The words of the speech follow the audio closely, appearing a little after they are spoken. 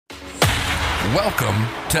Welcome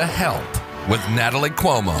to Help with Natalie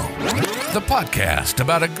Cuomo, the podcast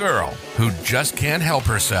about a girl who just can't help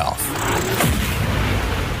herself.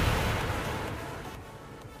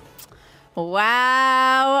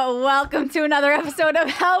 Wow. Welcome to another episode of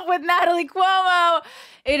Help with Natalie Cuomo.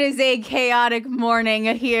 It is a chaotic morning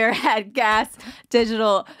here at Gas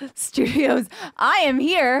Digital Studios. I am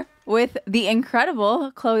here with the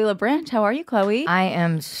incredible Chloe LaBranche. How are you, Chloe? I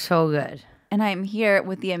am so good. And I'm here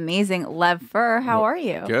with the amazing Lev Fer. How are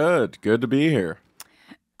you? Good. Good to be here.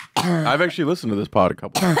 I've actually listened to this pod a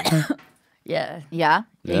couple times. Yeah. Yeah?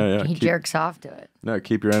 He jerks off to it. No,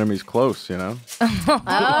 keep your enemies close, you know?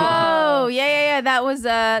 Oh, yeah. That was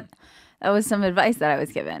some advice that I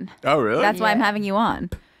was given. Oh, really? That's why I'm having you on.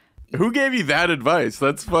 Who gave you that advice?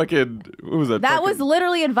 That's fucking... What was that? That was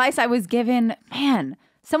literally advice I was given. Man,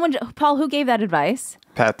 Paul, who gave that advice?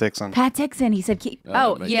 Pat Dixon. Pat Dixon. He said, you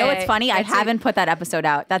know what's funny? I haven't put that episode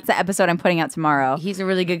out. That's the episode I'm putting out tomorrow. He's a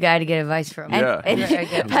really good guy to get advice from. Yeah.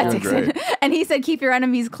 Pat Dixon. And he said, keep your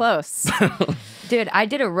enemies close. Dude, I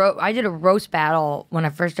did a roast battle when I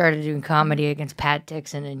first started doing comedy against Pat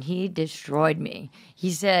Dixon, and he destroyed me.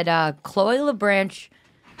 He said, Chloe LaBranche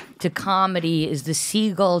to comedy is the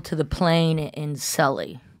seagull to the plane in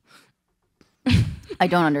Sully. I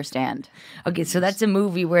don't understand. Okay, so that's a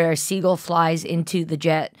movie where a seagull flies into the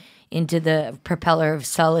jet, into the propeller of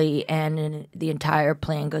Sully, and the entire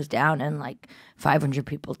plane goes down, and like 500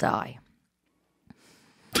 people die.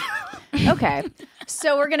 Okay,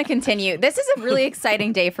 so we're gonna continue. This is a really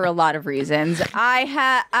exciting day for a lot of reasons. This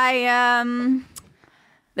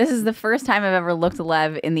is the first time I've ever looked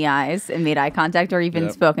Lev in the eyes and made eye contact or even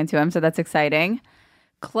spoken to him, so that's exciting.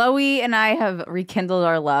 Chloe and I have rekindled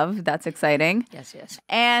our love. That's exciting. Yes.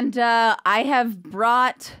 And I have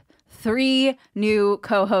brought 3 new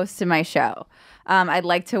co-hosts to my show. I'd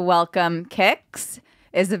like to welcome Kix,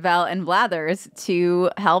 Isabel, and Blathers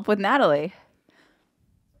to Help with Natalie.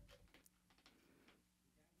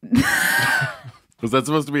 Was that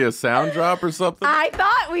supposed to be a sound drop or something? I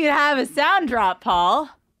thought we'd have a sound drop, Paul.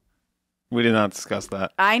 We did not discuss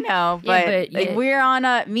that. I know, but we're on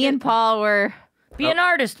me and Paul were... Be an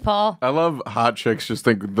artist, Paul. I love hot chicks just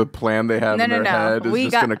think the plan they have in their head is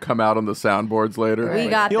just going to come out on the soundboards later. We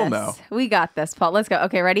got He'll this. know. We got this, Paul. Let's go.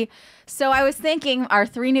 Okay, ready? So I was thinking our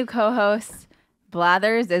 3 new co-hosts,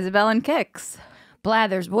 Blathers, Isabel, and Kix.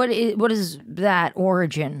 Blathers, what is that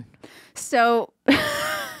origin? So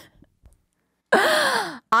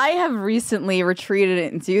I have recently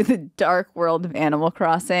retreated into the dark world of Animal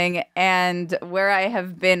Crossing, and where I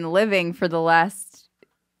have been living for the last,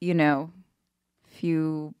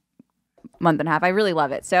 few month and a half. I really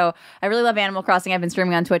love it. So I really love Animal Crossing. I've been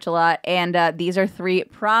streaming on Twitch a lot, and these are 3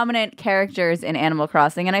 prominent characters in Animal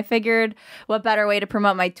Crossing, and I figured what better way to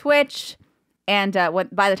promote my Twitch, and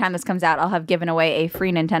by the time this comes out, I'll have given away a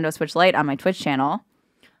free Nintendo Switch Lite on my Twitch channel.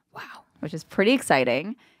 Wow. Which is pretty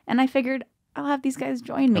exciting, and I figured I'll have these guys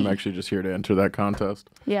join me. I'm actually just here to enter that contest.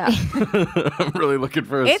 Yeah. I'm really looking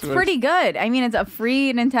for a It's Switch. pretty good. I mean, it's a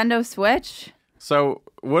free Nintendo Switch. So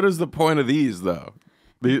what is the point of these, though?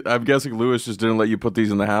 I'm guessing Lewis just didn't let you put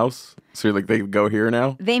these in the house, so you're like, they go here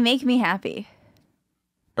now? They make me happy.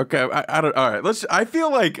 Okay, I don't. All right,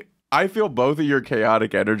 I feel both of your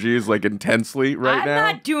chaotic energies like intensely right now.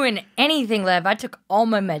 I'm not doing anything, Lev. I took all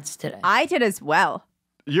my meds today. I did as well.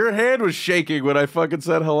 Your hand was shaking when I fucking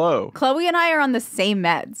said hello. Chloe and I are on the same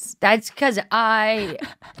meds. That's because I'm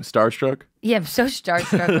Starstruck? so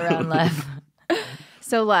starstruck around Lev.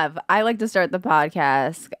 So, Lev, I like to start the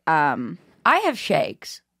podcast. I have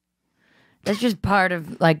shakes. That's just part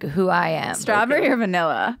of like who I am. Strawberry or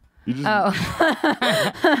vanilla? You just,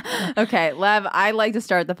 Okay, Lev, I like to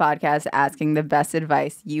start the podcast asking the best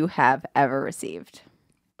advice you have ever received.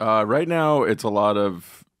 right now, it's a lot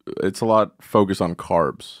focused on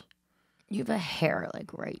carbs. You have a hair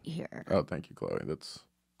like right here. Oh, thank you, Chloe.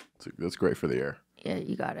 That's great for the air. Yeah,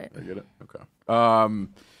 you got it. I get it. Okay.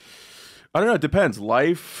 I don't know. It depends.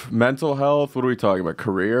 Life, mental health. What are we talking about?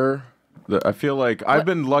 Career. I feel like I've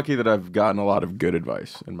been lucky that I've gotten a lot of good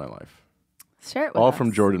advice in my life. Share it with All us.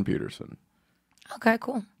 from Jordan Peterson. Okay,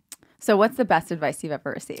 cool. So what's the best advice you've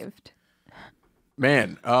ever received?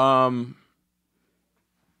 Man, that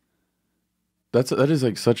is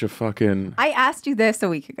like such a fucking... I asked you this a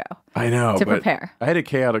week ago. I know. To but prepare. I had a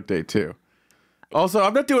chaotic day too. Also,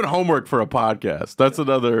 I'm not doing homework for a podcast. That's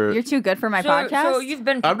another. You're too good for my podcast. So you've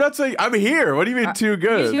been. I'm not saying I'm here. What do you mean too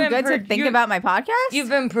good? Too good to think about my podcast. You've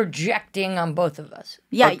been projecting on both of us.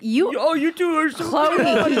 Yeah, you. Oh, you two are so.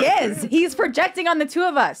 Chloe, he is. He's projecting on the two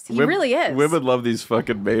of us. He really is. Women love these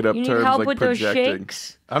fucking made up You need terms help like with those projecting.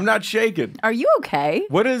 shakes? I'm not shaking. Are you okay?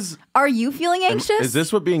 What is? Are you feeling anxious? Is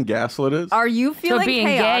this what being gaslit is? Are you So feeling being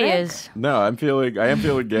chaotic? gay is. No, I am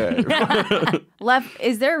feeling gay. Lev,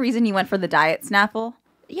 is there a reason you went for the diet Snapple?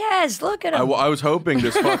 Yes, look at him. I was hoping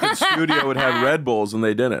this fucking studio would have Red Bulls, and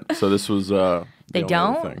they didn't. So this was. They the only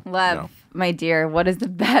don't? other thing. Lev, No. my dear, what is the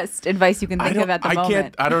best advice you can think of at the moment?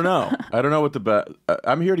 Can't. I don't know. I don't know what the best.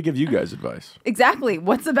 I'm here to give you guys advice. Exactly.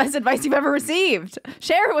 What's the best advice you've ever received?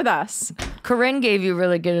 Share it with us. Corinne gave you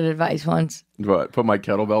really good advice once. What? Put my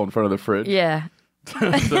kettlebell in front of the fridge Yeah.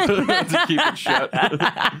 to keep it shut.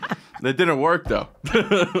 That didn't work though.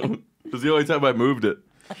 It was the only time I moved it.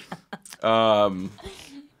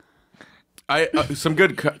 Some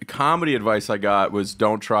good comedy advice I got was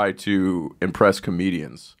don't try to impress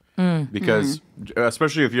comedians because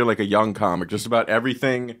especially if you're like a young comic, just about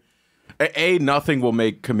everything. Nothing will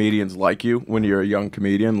make comedians like you when you're a young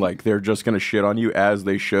comedian. Like they're just gonna shit on you as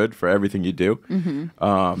they should for everything you do.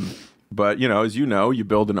 But as you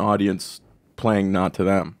build an audience playing not to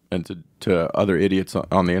them and to other idiots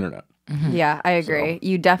on the internet. Yeah, I agree.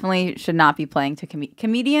 You definitely should not be playing to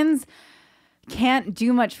comedians. Can't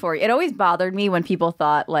do much for you. It always bothered me when people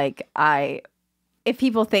thought if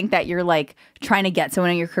people think that you're like trying to get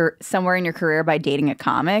someone in somewhere in your career by dating a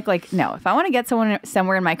comic, like no, if I want to get someone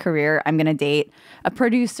somewhere in my career, I'm gonna date a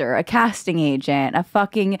producer, a casting agent, a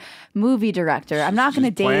fucking movie director. I'm not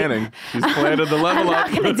gonna date. She's planning the level I'm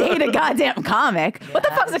up. not gonna date a goddamn comic. What the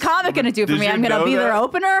fuck's a comic gonna do for Did me? you I'm gonna know be their that?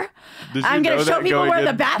 opener. I'm gonna show people where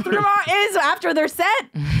the bathroom is after they're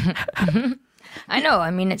set. I know.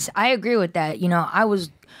 I mean, I agree with that.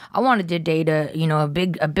 I wanted to date a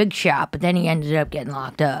big shot, but then he ended up getting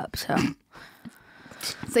locked up. So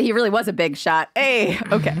So he really was a big shot. Hey,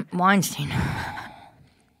 okay. Weinstein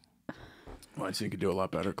Weinstein could do a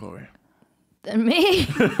lot better, Chloe. than me.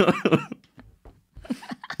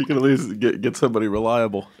 You can at least get somebody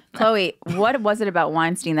reliable. Chloe, what was it about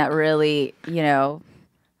Weinstein that really,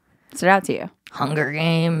 stood out to you? Hunger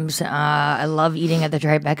Games. I love eating at the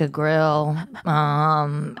Tribeca Grill.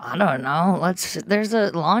 I don't know. There's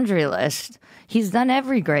a laundry list. He's done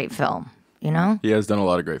every great film. He has done a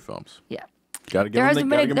lot of great films. Yeah. Gotta give There him hasn't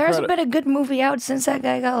credit. been a good movie out since that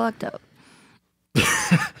guy got locked up.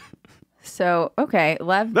 So, okay,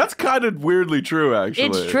 Lev. That's kind of weirdly true, actually.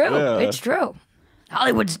 It's true. Yeah. It's true.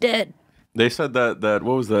 Hollywood's dead. They said that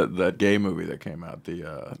what was that gay movie that came out?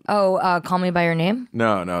 Call Me by Your Name.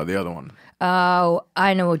 No, the other one. Oh,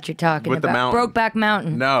 I know what you're talking With the about. mountain. Brokeback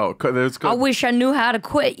Mountain. No, it's I called, wish I knew how to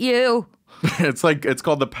quit you. it's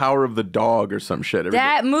called The Power of the Dog or some shit.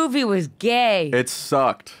 That movie was gay. It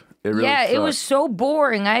sucked. It really yeah, sucked. it was so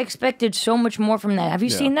boring. I expected so much more from that. Have you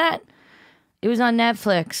seen that? It was on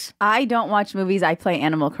Netflix. I don't watch movies. I play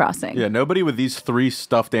Animal Crossing. Yeah, nobody with these 3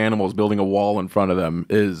 stuffed animals building a wall in front of them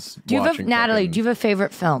is watching. Natalie, do you have a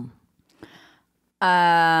favorite film?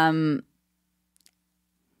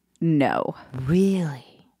 No.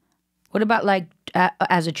 Really? What about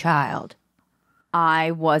as a child?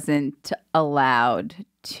 I wasn't allowed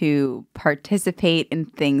to participate in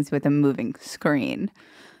things with a moving screen.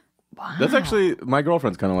 Wow. That's actually, my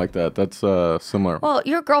girlfriend's kind of like that. That's similar. Well,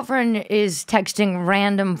 your girlfriend is texting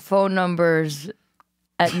random phone numbers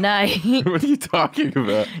at night. What are you talking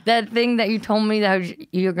about? That thing that you told me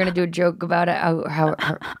that you're going to do a joke about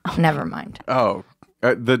it. Never mind. Oh,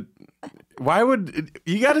 why would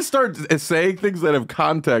you got to start saying things that have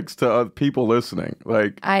context to other people listening?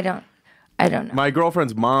 Like I don't know. My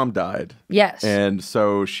girlfriend's mom died. Yes. And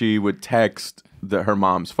so she would text her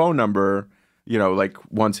mom's phone number, like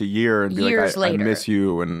once a year and be Years like, I later. miss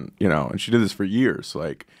you. And, and she did this for years.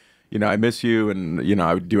 Like, I miss you and,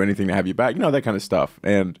 I would do anything to have you back, that kind of stuff.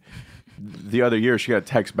 And the other year she got a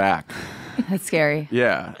text back. That's scary.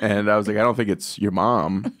 Yeah. And I was like, I don't think it's your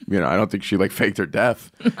mom. I don't think she faked her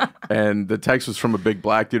death. And the text was from a big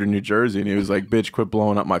black dude in New Jersey. And he was like, bitch, quit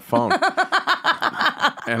blowing up my phone.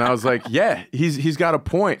 And I was like, yeah, he's got a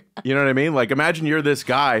point. You know what I mean? Like, imagine you're this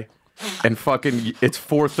guy and fucking it's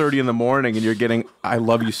 4:30 in the morning and you're getting, I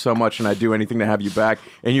love you so much and I'd do anything to have you back.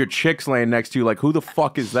 And your chick's laying next to you like, who the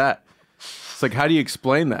fuck is that? It's like, how do you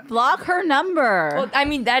explain that? Block her number. Well, I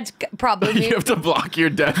mean, that's probably. You have to block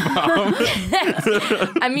your dead mom.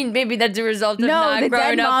 I mean, maybe that's a result of No, not the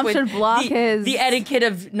growing dead up mom with should block the etiquette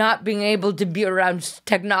of not being able to be around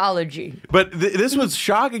technology. But this was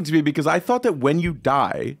shocking to me because I thought that when you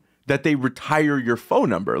die, that they retire your phone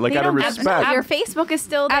number. Like, They out of don't- respect. Your Facebook is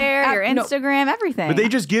still there, your no. Instagram, everything. But they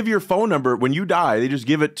just give your phone number when you die. They just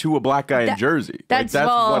give it to a black guy in Jersey. That's,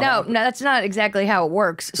 what no, happens. that's not exactly how it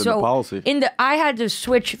works. in the policy. I had to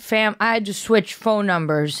switch phone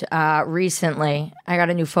numbers recently. I got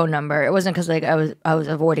a new phone number. It wasn't because like I was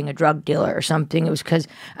avoiding a drug dealer or something. It was because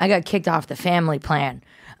I got kicked off the family plan.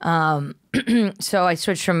 So I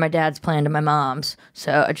switched from my dad's plan to my mom's.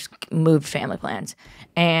 So I just moved family plans.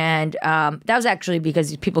 And that was actually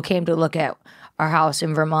because people came to look at our house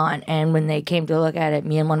in Vermont. And when they came to look at it,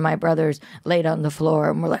 me and one of my brothers laid on the floor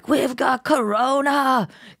and we're like, we've got corona.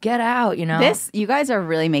 Get out, you know? You guys are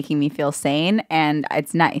really making me feel sane, and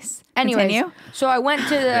it's nice. Anyways, Continue. so I went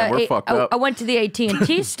to we're fucked up. I went to the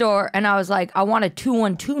AT&T store and I was like, I want a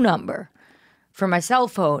 212 number for my cell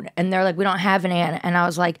phone. And they're like, we don't have an Anna. And I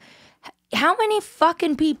was like, how many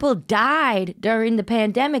fucking people died during the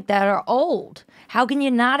pandemic that are old? How can you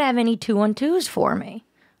not have any 212s for me?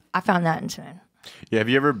 I found that insane. Yeah, have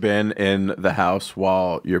you ever been in the house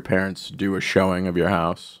while your parents do a showing of your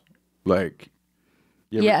house? Like,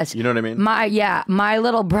 Yes. You know what I mean? My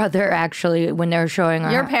little brother actually, when they were showing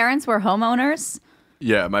Your parents were homeowners?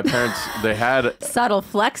 Yeah, my parents, they had Subtle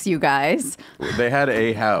flex, you guys.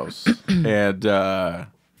 a house. And I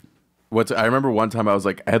remember one time I was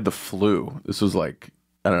like, I had the flu. This was like,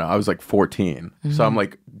 I don't know, I was like 14. So I'm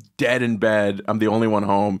like dead in bed. I'm the only one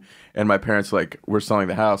home. And my parents like, we're selling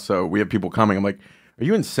the house. So we have people coming. I'm like, are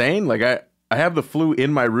you insane? Like I have the flu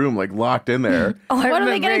in my room, like locked in there. What are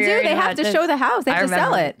they going to do? They have to show the house. They have to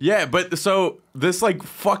sell it. Yeah, but so this like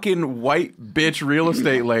fucking white bitch real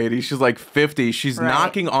estate lady, she's like 50. She's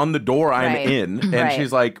knocking on the door I'm Right. in, and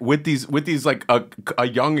she's like with these like a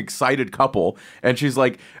young excited couple, and she's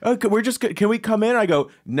like, "Oh, can we come in?" I go,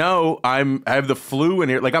 "No, I have the flu in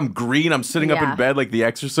here. Like I'm green. I'm sitting up in bed like The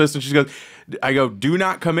Exorcist." And she goes, I go, "Do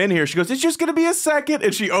not come in here." She goes, "It's just gonna be a second."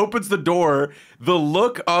 And she opens the door. The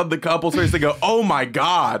look on the couple's face, they go, "Oh my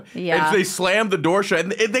God!" Yeah. And they slam the door shut,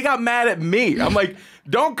 and they got mad at me. I'm like,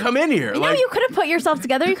 "Don't come in here!" You know, you could have put yourself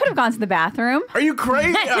together. You could have gone to the bathroom. Are you crazy?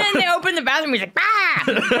 And then they opened the bathroom. He's like, ah!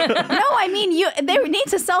 No, I mean, they need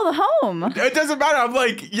to sell the home. It doesn't matter. I'm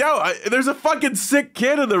like, there's a fucking sick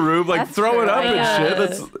kid in the room, like That's throwing true. up and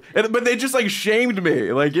Yes. shit. But they just like shamed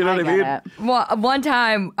me, like you know what I mean? get it. Well, one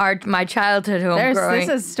time, my childhood home growing. This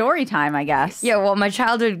is story time, I guess. Yeah, well, my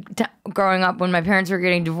childhood growing up when my parents were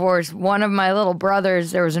getting divorced, one of my little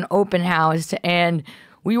brothers, there was an open house and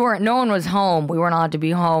no one was home. We weren't allowed to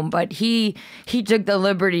be home, but he took the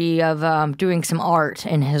liberty of doing some art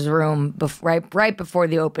in his room right before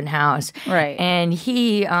the open house. Right. And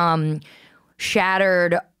he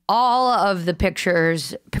shattered all of the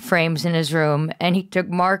pictures frames in his room, and he took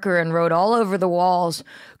marker and wrote all over the walls,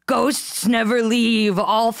 "Ghosts never leave,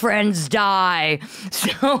 all friends die."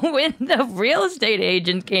 So when the real estate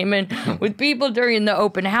agent came in with people during the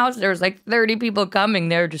open house, there was like 30 people coming.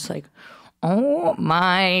 They were just like, oh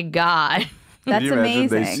my God. That's Can you imagine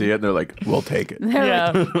amazing. they see it and they're like, "We'll take it."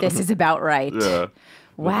 They're like, this is about right. Yeah.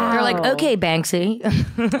 Wow. They're like, okay, Banksy.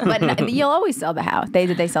 But you'll always sell the house.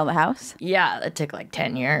 Did they sell the house? Yeah, that took like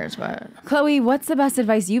 10 years. But Chloe, what's the best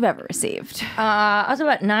advice you've ever received? I was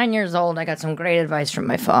about 9 years old. I got some great advice from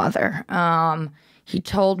my father. He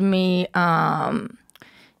told me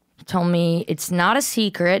it's not a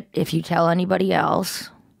secret if you tell anybody else.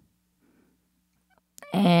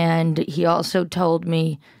 And he also told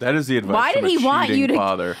me, That is the advice. Why from did he a want you cheating to?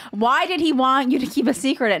 father. Why did he want you to keep a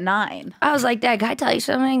secret at 9? I was like, Dad, can I tell you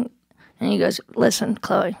something? And he goes, listen,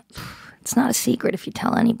 Chloe, it's not a secret if you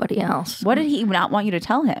tell anybody else. What did he not want you to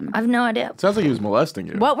tell him? I have no idea. Sounds like he was molesting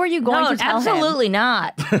you. What were you going No, to tell him? absolutely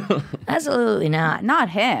not. Absolutely not. Not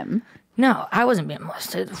him. No, I wasn't being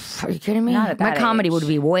molested. Are you kidding me? Not at My that comedy age. would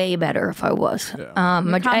be way better if I was.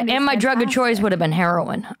 My comedy's drug of choice fantastic. would have been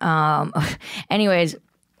heroin. Anyways,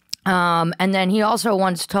 and then he also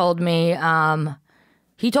once told me,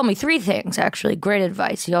 he told me 3 things, actually, great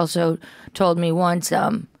advice. He also told me once,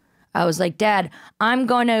 I was like, Dad, I'm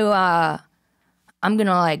going to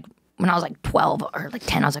like, when I was like 12 or like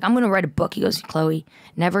 10, I was like, I'm going to write a book. He goes, Chloe,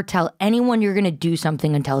 never tell anyone you're going to do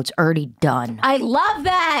something until it's already done. I love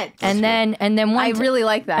that. And then I really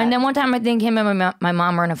like that. And then one time I think him and my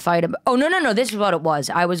mom were in a fight. No. This is what it was.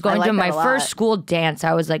 I was going like to my that a lot. first school dance.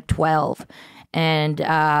 I was like 12. And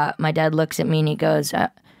my dad looks at me and he goes,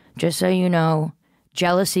 just so you know,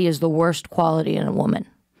 jealousy is the worst quality in a woman.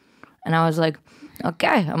 And I was like,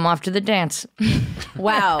 Okay, I'm off to the dance.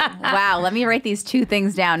 Wow. Let me write these 2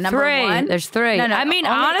 things down. Number 3. 1. There's 3. No, I mean,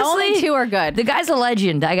 only, honestly, only 2 are good. The guy's a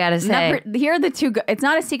legend, I gotta say. Here are the 2. It's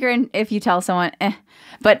not a secret if you tell someone.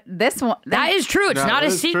 But this one. That is true. It's No, not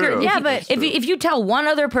that a is secret. true. Yeah, That's but true. if you tell one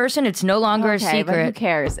other person, it's no longer a Okay, but who secret.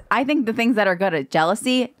 cares? I think the things that are good are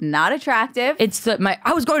jealousy, not attractive. It's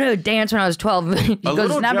I was going to a dance when I was 12. He A goes,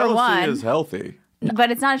 little number jealousy 1. is healthy.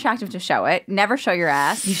 But it's not attractive to show it. Never show your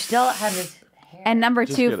ass. you still have his hair. And number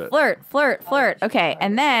get 2, it. flirt. Okay,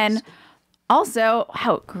 and then also,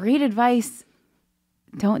 great advice.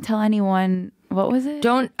 Don't tell anyone. What was it?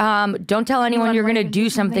 Don't tell anyone you're going to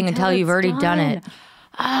do something until you've already done it.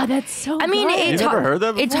 Ah, that's so. I mean, good. it's You never hard, heard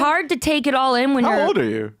that It's before? hard to take it all in when How you're old are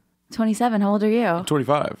you? 27. How old are you?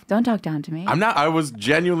 25. Don't talk down to me. I'm not. I was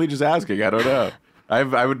genuinely just asking. I don't know. I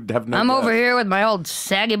would have no. I'm guess. over here with my old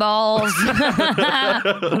saggy balls.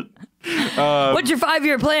 What's your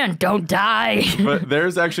 5-year plan? Don't die. But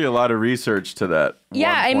there's actually a lot of research to that.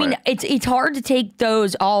 Yeah, I one mean, point. it's hard to take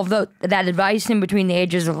that advice in between the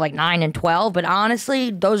ages of like 9 and 12, but honestly,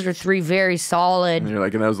 those are 3 very solid. And you're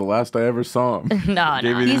like, and that was the last I ever saw him. No,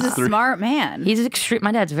 Gave no. me He's these a 3. smart man. He's extreme.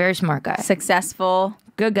 My dad's a very smart guy. Successful.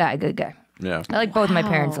 Good guy, good guy. Yeah. I like both my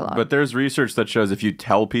parents a lot. But there's research that shows if you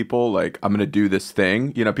tell people like I'm going to do this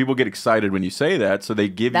thing, people get excited when you say that, so they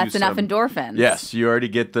give That's you enough some, endorphins. Yes, you already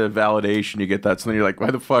get the validation, you get that. So then you're like, why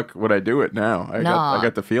the fuck would I do it now? I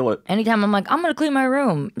got to feel it. Anytime I'm like, I'm gonna clean my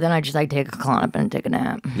room, then I just like take a climb and take a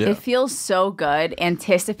nap. Yeah. It feels so good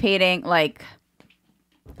anticipating like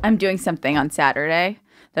I'm doing something on Saturday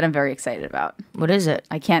that I'm very excited about. What is it?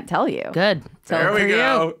 I can't tell you. Good. So There we for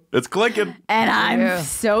go. you. It's clicking. And I'm Yeah.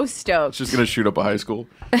 so stoked. Just going to shoot up a high school.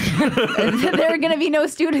 There are going to be no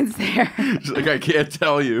students there. She's like, I can't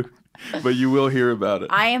tell you, but you will hear about it.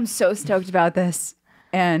 I am so stoked about this.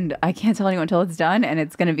 And I can't tell anyone until it's done. And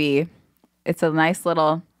it's a nice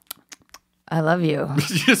little. I love you.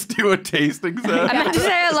 Just do a tasting I set. meant to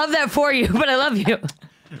say I love that for you, but I love you.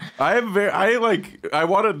 I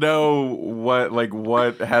want to know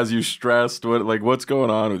what has you stressed, what's going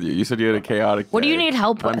on with you. You said you had a chaotic What do you day. need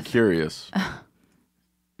help I'm with? curious.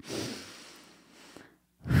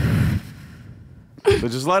 So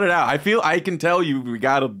just let it out. I can tell you we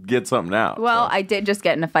got to get something out. Well, I did just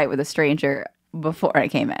get in a fight with a stranger before I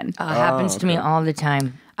came in. Happens to me all the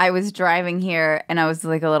time. I was driving here and I was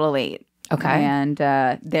like a little late. Okay. And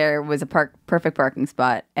there was a perfect parking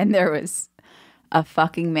spot. And there was a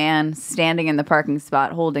fucking man standing in the parking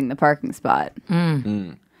spot, holding the parking spot.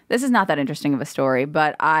 This is not that interesting of a story,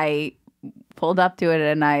 but I pulled up to it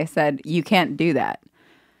and I said, "You can't do that."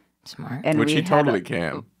 Smart. And Which we he had totally a-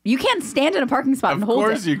 can. You can't stand in a parking spot and Of hold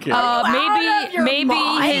course it. you can. Out of your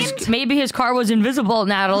mind? maybe his car was invisible,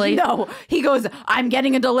 Natalie. No, he goes, I'm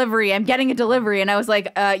getting a delivery. And I was like,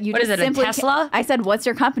 you What just is it, a simply Tesla? I said, what's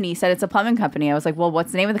your company? He said, it's a plumbing company. I was like, well,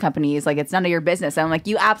 what's the name of the company? He's like, it's none of your business. And I'm like,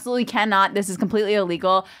 you absolutely cannot. This is completely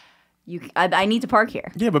illegal. I need to park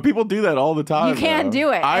here. Yeah, but people do that all the time. You can't though. do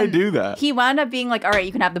it. I And do that. He wound up being like, all right,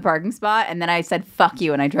 you can have the parking spot. And then I said, fuck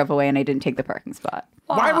you. And I drove away and I didn't take the parking spot.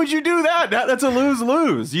 Why would you do that? That's a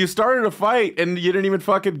lose-lose. You started a fight and you didn't even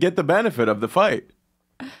fucking get the benefit of the fight.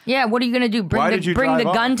 Yeah, what are you gonna do? Why did you bring the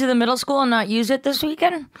drive gun off? to the middle school and not use it this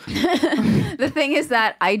weekend? The thing is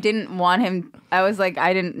that I didn't want him. I was like,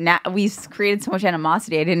 we created so much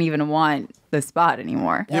animosity. I didn't even want the spot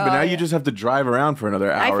anymore. Yeah, but now you just have to drive around for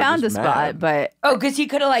another hour. I found the just spot, mad. but Oh, because he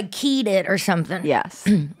could have like keyed it or something. yes.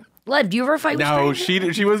 Lev, do you ever fight with No,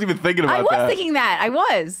 strangers? she wasn't even thinking about I was that. thinking that. I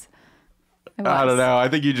was. I don't know. I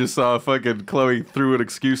think you just saw fucking Chloe threw an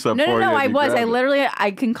excuse up No, for no, you. no. and I you was. grabbed I it. literally,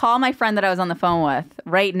 I can call my friend that I was on the phone with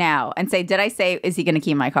right now and say, did I say, is he going to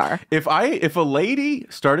key my car? If a lady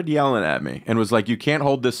started yelling at me and was like, "You can't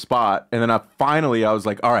hold this spot," and then I was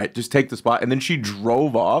like, "All right, just take the spot," and then she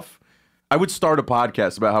drove off, I would start a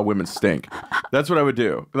podcast about how women stink. That's what I would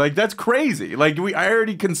do. Like, that's crazy. Like, I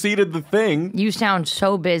already conceded the thing, You sound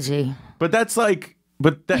so busy. but that's like,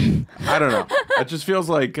 I don't know. It just feels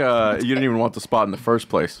like you didn't even want the spot in the first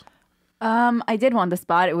place. I did want the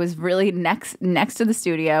spot. It was really next to the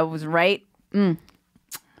studio. It was right.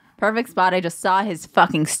 Perfect spot. I just saw his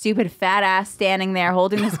fucking stupid fat ass standing there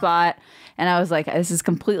holding the spot. And I was like, this is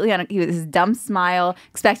completely his dumb smile,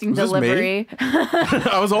 expecting this me? delivery.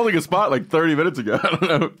 I was holding a spot like 30 minutes ago. I don't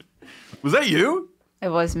know. Was that you? It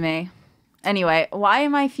was me. Anyway, why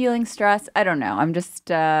am I feeling stressed? I don't know. I'm just,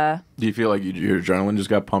 Do you feel like your adrenaline just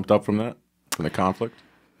got pumped up from that? From the conflict?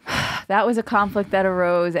 that was a conflict that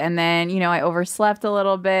arose. And then, I overslept a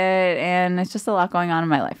little bit. And it's just a lot going on in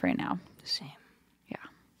my life right now. Same. Yeah.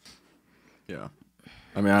 Yeah.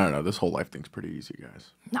 I mean, I don't know. This whole life thing's pretty easy, guys.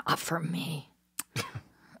 Not for me.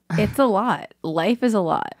 It's a lot. Life is a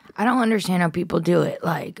lot. I don't understand how people do it.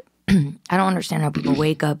 Like, I don't understand how people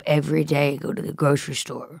wake up every day, go to the grocery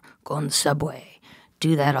store, go on the subway,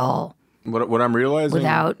 do that all What I'm realizing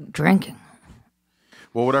without drinking.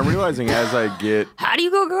 Well, what I'm realizing as I get How do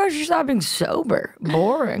you go grocery shopping sober?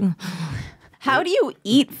 Boring. How do you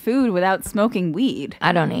eat food without smoking weed?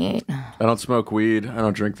 I don't eat. I don't smoke weed. I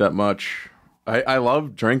don't drink that much. I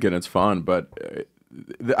love drinking. It's fun, but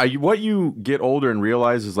what you get older and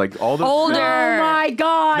realize is like all the Older. Oh my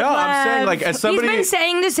God. No, I'm Lev. saying like as somebody. He's been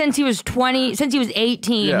saying this since he was 20, since he was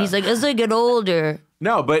 18. Yeah. He's like, as I get older.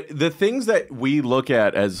 No, but the things that we look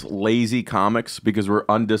at as lazy comics because we're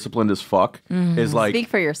undisciplined as fuck is like. Speak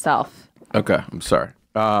for yourself. Okay, I'm sorry.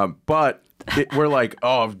 But we're like,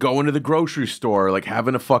 oh, going to the grocery store, like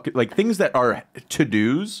having a fucking, like things that are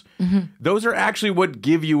to-dos, those are actually what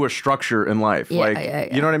give you a structure in life. Yeah, like,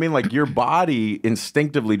 yeah. you know what I mean? Like your body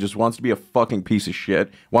instinctively just wants to be a fucking piece of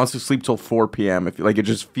shit, wants to sleep till 4 p.m. If like it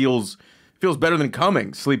just feels better than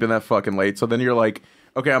coming, sleeping that fucking late. So then you're like,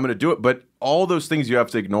 okay, I'm going to do it. But all those things you have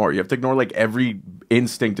to ignore. You have to ignore like every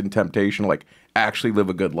instinct and temptation to like actually live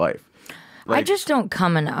a good life. I Like, just don't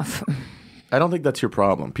come enough. I don't think that's your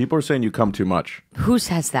problem. People are saying you come too much. Who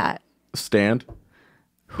says that? Stand?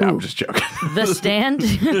 No, I'm just joking. The Stand?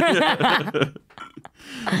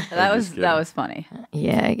 That was funny,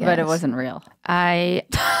 Yeah, I guess. but it wasn't real. I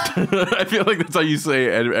I feel like that's how you say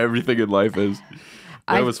everything in life is.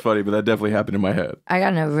 That was funny, but that definitely happened in my head.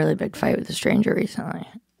 got in a really big fight with a stranger recently.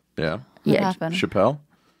 Yeah. What Yeah. happened? Chappelle?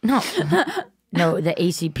 No, the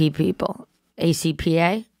ACP people.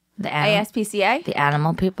 ACPA? ASPCA? The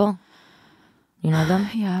animal people. You know them?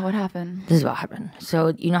 Yeah, what happened? This is what happened.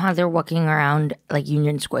 So, you know how they're walking around like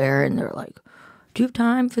Union Square and they're like, do you have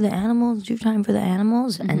time for the animals? Do you have time for the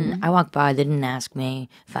animals? And I walked by. They didn't ask me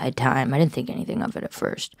if I had time. I didn't think anything of it at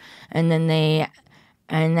first. And then they're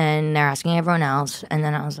asking everyone else. And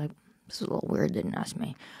then I was like, this is a little weird. They didn't ask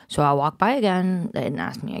me. So I walked by again. They didn't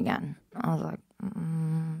ask me again. I was like,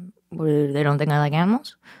 they don't think I like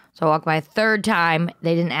animals? So I walked by a third time.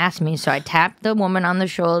 They didn't ask me. So I tapped the woman on the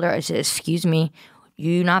shoulder. I said, excuse me,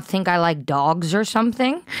 you not think I like dogs or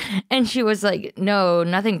something? And she was like, no,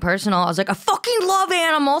 nothing personal. I was like, I fucking love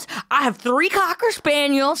animals. I have 3 Cocker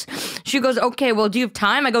Spaniels. She goes, okay, well, do you have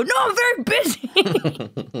time? I go, no, I'm very busy.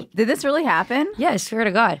 Did this really happen? Yeah, I swear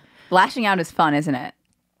to God. Lashing out is fun, isn't it?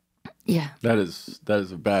 Yeah. That is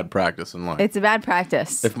a bad practice in life. It's a bad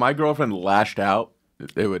practice. If my girlfriend lashed out,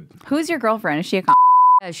 it would. Who's your girlfriend? Is she a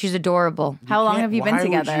Yeah, she's adorable. How long have you been Why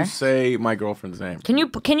together? would you say my girlfriend's name? Can you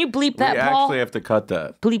bleep that, We Paul? actually have to cut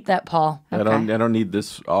that. Bleep that, Paul. I don't need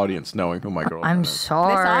this audience knowing who my girlfriend I'm is.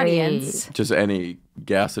 sorry. This audience. Just any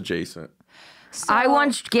gas adjacent. I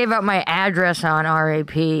once gave out my address on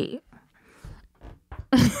RAP.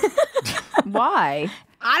 Why?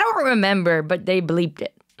 I don't remember, but they bleeped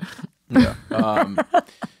it. Yeah.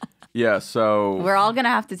 Yeah. So. We're all gonna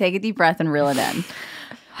have to take a deep breath and reel it in.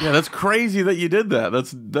 Yeah, that's crazy that you did that.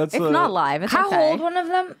 That's. It's not live. It's How okay. old one of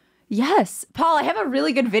them? Yes, Paul. I have a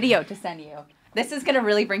really good video to send you. This is gonna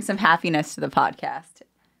really bring some happiness to the podcast.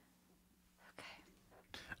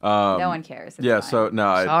 No one cares. It's Yeah. fine. So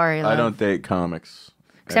no, Sorry, I love. don't date comics.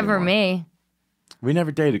 Except for anymore. me. We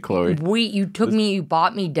never dated, Chloe. You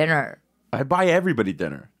bought me dinner. I buy everybody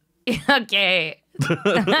dinner. Okay.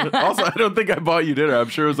 Also, I don't think I bought you dinner. I'm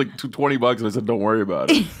sure it was like $20, and I said, "Don't worry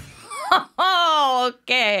about it." Oh,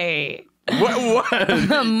 okay.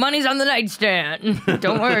 What? Money's on the nightstand.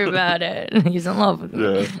 Don't worry about it. He's in love with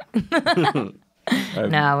me. Yeah.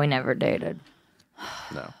 No, we never dated.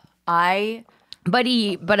 No. I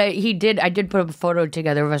did put a photo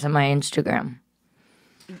together of us on my Instagram.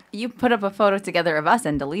 you put up a photo together of us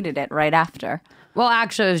and deleted it right after. Well,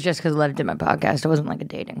 actually, it was just because Lev did my podcast. It wasn't like a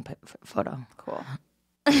dating photo. Cool.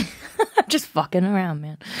 Just fucking around,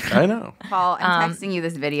 man. I know. Paul, I'm texting you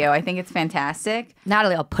this video. I think it's fantastic.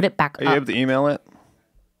 Natalie, I'll put it back Are you up. able to email it?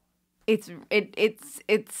 It's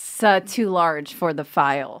too large for the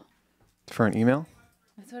file. For an email?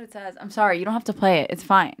 That's what it says. I'm sorry. You don't have to play it. It's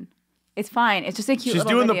fine. It's fine. It's just a cute She's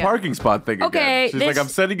little doing video. the parking spot thing Okay, again. She's like, this- I'm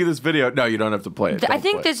sending you this video. No, you don't have to play it. I Don't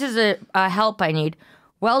think play it. this is a help I need.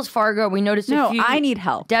 Wells Fargo, we noticed a No, few I need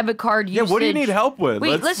help. debit card Yeah, usage. what do you need help with?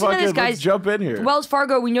 Wait, listen to this, guys. Let's jump in here. Wells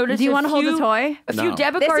Fargo, we noticed Do you want wanna hold the toy? A few No.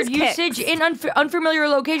 debit This card is Kix. usage in unfamiliar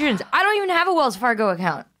locations. I don't even have a Wells Fargo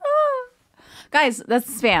account. Guys, that's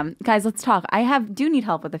spam. Guys, let's talk. Do need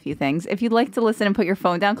help with a few things. If you'd like to listen and put your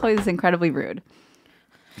phone down, Chloe, this is incredibly rude.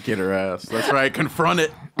 Get her ass. That's right. Confront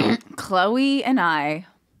it. Chloe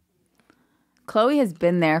has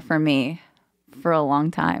been there for me for a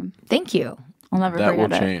long time. Thank you. I'll never That forget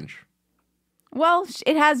will it. change. Well,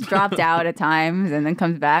 it has dropped out at times and then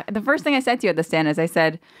comes back. The first thing I said to you at the stand is I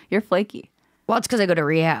said, "You're flaky." Well, it's because I go to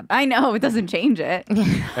rehab. I know, it doesn't change it.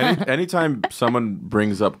 Anytime someone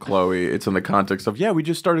brings up Chloe, it's in the context of, yeah, we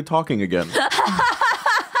just started talking again.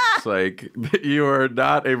 It's like, you are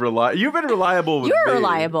not a reliable. You've been reliable with You're me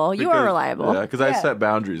reliable. You are reliable. Yeah, because I set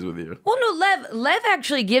boundaries with you. Well, no, Lev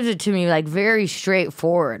actually gives it to me like very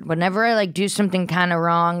straightforward. Whenever I like do something kind of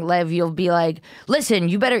wrong, Lev, you'll be like, "Listen,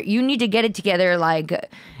 you need to get it together, like,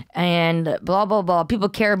 and blah blah blah. People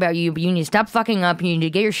care about you, but you need to stop fucking up. You need to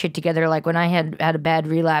get your shit together." Like when I had a bad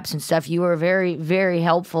relapse and stuff, you were very very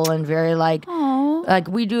helpful and very like. Like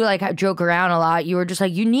we do like joke around a lot. You were just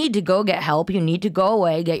like, you need to go get help. You need to go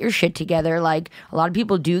away, get your shit together. Like a lot of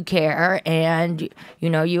people do care, and you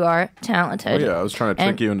know you are talented. Oh, yeah, I was trying to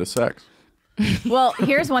trick you into sex. Well,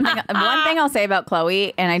 here's one thing. One thing I'll say about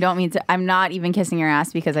Chloe, and I don't mean to. I'm not even kissing her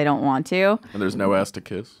ass because I don't want to. And there's no ass to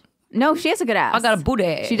kiss. No, she has a good ass. I got a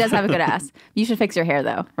booty. She does have a good ass. You should fix your hair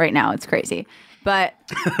though. Right now, it's crazy. But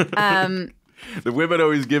The women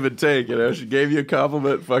always give and take. You know, she gave you a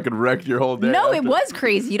compliment, fucking wrecked your whole day. no, after. it was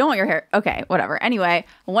crazy. You don't want your hair. Okay, whatever. Anyway,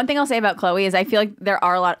 one thing I'll say about Chloe is I feel like there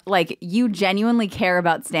are a lot. Like you genuinely care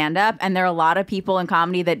about stand up, and there are a lot of people in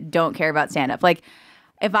comedy that don't care about stand up. Like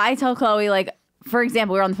if I tell Chloe, like. For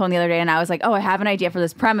example, we were on the phone the other day and I was like, oh, I have an idea for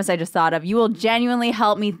this premise I just thought of. You will genuinely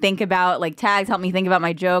help me think about, like, tags, help me think about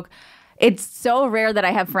my joke. It's so rare that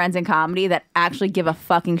I have friends in comedy that actually give a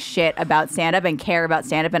fucking shit about stand-up and care about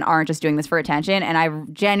stand-up and aren't just doing this for attention. And I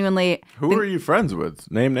genuinely... Who are you friends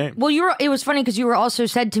with? Name names. Well, it was funny because you were also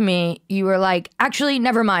said to me, you were like, actually,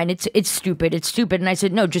 never mind. It's stupid. It's stupid. And I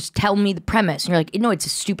said, no, just tell me the premise. And you're like, no, it's a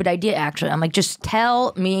stupid idea, actually. I'm like, just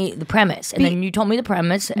tell me the premise. And then you told me the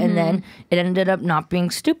premise, and then it ended up not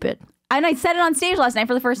being stupid. And I said it on stage last night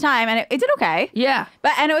for the first time, and it did okay. Yeah.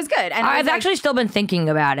 And it was good. And I've actually still been thinking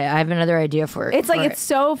about it. I have another idea for it. It's like, it's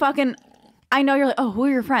so fucking... I know you're like, oh, who are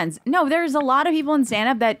your friends? No, there's a lot of people in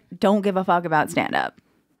stand-up that don't give a fuck about stand-up.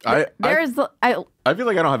 I feel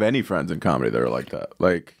like I don't have any friends in comedy that are like that.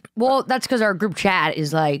 Like, well, that's because our group chat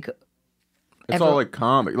is like... It's all like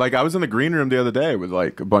comic. Like I was in the green room the other day with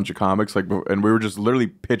like a bunch of comics, like, and we were just literally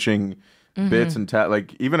pitching... bits and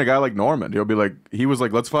like even a guy like Norman, he was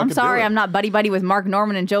like, let's fucking. I'm sorry, do it. I'm not buddy with Mark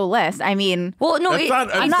Norman and Joe List. I mean, well, no, it's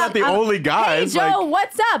not the only guys. Hey Joe, like,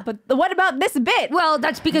 what's up? But what about this bit? well,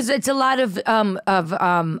 that's because it's a lot of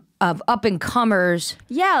up and comers.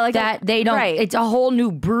 Yeah, like that they don't. Right. It's a whole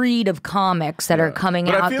new breed of comics that are coming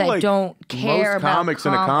but I out feel that like don't care most about comics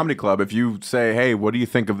in a comedy club. If you say, hey, what do you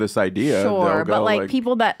think of this idea? Sure, they'll but go, like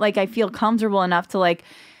people that like I feel comfortable enough to like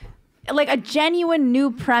a genuine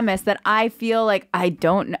new premise that I feel like I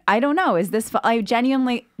don't know. Is this I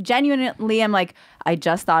genuinely am like, I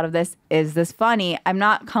just thought of this. Is this funny? I'm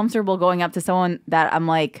not comfortable going up to someone that I'm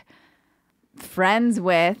like friends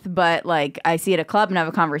with, but like I see at a club and have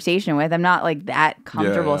a conversation with. I'm not like that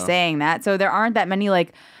comfortable saying that. So there aren't that many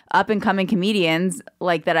like up and coming comedians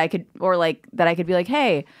like that I could be like,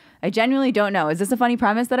 hey, I genuinely don't know. Is this a funny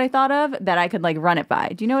premise that I thought of that I could like run it by?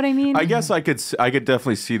 Do you know what I mean? I guess I could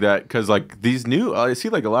definitely see that because like I see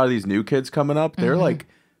like a lot of these new kids coming up. They're like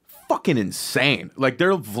fucking insane. Like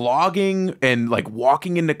they're vlogging and like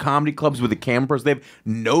walking into comedy clubs with a camera person. They have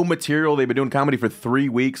no material. They've been doing comedy for 3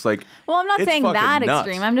 weeks. Like, well, I'm not saying that nuts.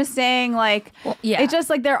 extreme. I'm just saying like, it's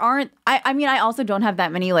just like there aren't. I mean, I also don't have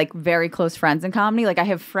that many like very close friends in comedy. Like I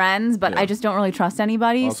have friends, but I just don't really trust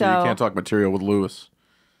anybody. Also, so you can't talk material with Lewis.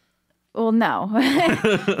 Well, no.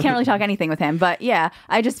 Can't really talk anything with him. But yeah,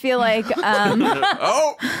 I just feel like...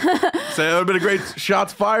 Oh! So that would have been a great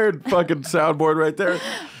shots fired fucking soundboard right there.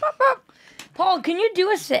 Paul, can you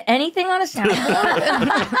do anything on a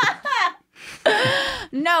soundboard?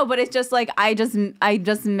 No, but it's just like I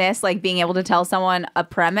just miss like being able to tell someone a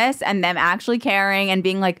premise and them actually caring and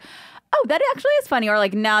being like, oh, that actually is funny, or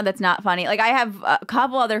like, no, that's not funny. Like I have a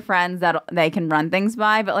couple other friends that they can run things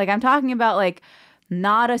by, but like I'm talking about like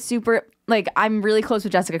not a super, like I'm really close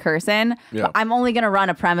with Jessica Kirson. Yeah. But I'm only gonna run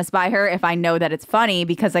a premise by her if I know that it's funny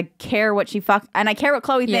because I care what she and I care what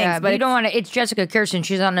Chloe thinks. But you don't want to. It's Jessica Kirson.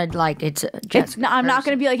 She's on a like. It's Jessica. I'm not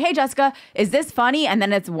gonna be like, hey Jessica, is this funny? And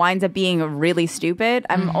then it winds up being really stupid.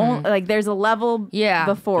 I'm only like, there's a level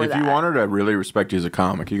before that. If you want her to really respect you as a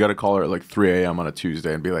comic, you got to call her at like 3 a.m. on a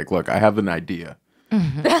Tuesday and be like, look, I have an idea.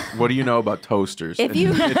 What do you know about toasters? If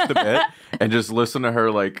you hit the bit and just listen to her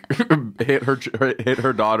like hit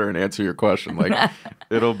her daughter and answer your question, like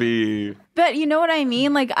it'll be. But you know what I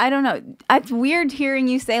mean? Like I don't know. It's weird hearing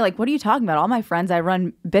you say like, "What are you talking about?" All my friends I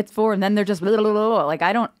run bits for, and then they're just like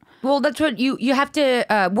I don't. Well, that's what you have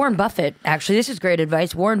to. Warren Buffett, actually, this is great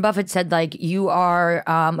advice. Warren Buffett said like you are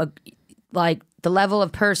like the level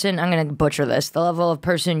of person, I'm going to butcher this, the level of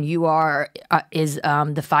person you are is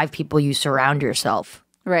the 5 people you surround yourself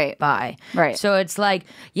by. Right. So it's like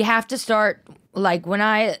you have to start, like when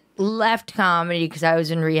I left comedy because I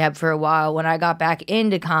was in rehab for a while, when I got back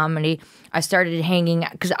into comedy, I started hanging,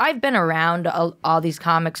 because I've been around all these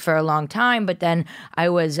comics for a long time, but then I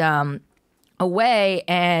was away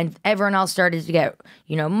and everyone else started to get,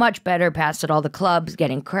 much better, passed at all the clubs,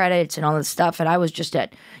 getting credits and all this stuff. And I was just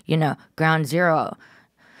at, ground zero.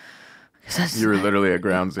 You were literally at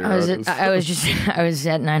ground zero. I was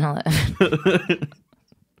at 9/11.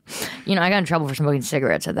 I got in trouble for smoking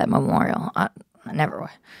cigarettes at that memorial. I never. I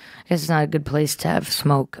guess it's not a good place to have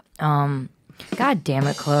smoke. God damn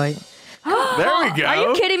it, Chloe. There we go. Are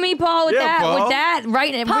you kidding me, Paul? With that, Paul. with that,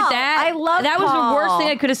 right? Paul, with that, I love that was Paul. the worst thing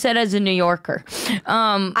I could have said as a New Yorker.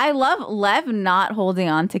 I love Lev not holding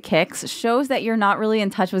on to kicks shows that you're not really in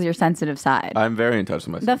touch with your sensitive side. I'm very in touch with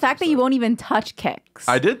myself. The fact that you won't even touch kicks.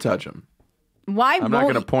 I did touch him. Why I'm not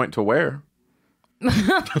going to point to where.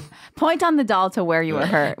 Point on the doll to where you were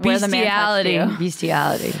hurt. Where the man touched you.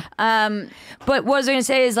 Bestiality. But what I was going to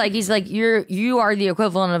say is, like, he's like, you are the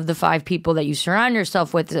equivalent of the 5 people that you surround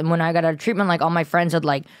yourself with. And when I got out of treatment, like, all my friends had,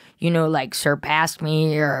 like, surpassed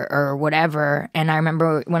me or whatever. And I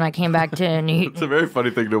remember when I came back to New York. It's a very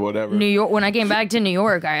funny thing to whatever. New York. When I came back to New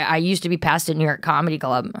York, I used to be passed at New York Comedy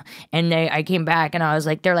Club, and I came back and I was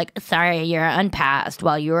like, they're like, sorry, you're unpassed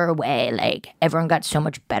while you were away. Like, everyone got so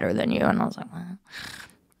much better than you, and I was like, well,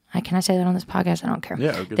 can I say that on this podcast? I don't care.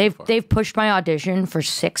 Yeah, they've pushed my audition for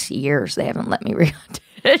 6 years. They haven't let me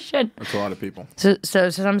re-audition. That's a lot of people. So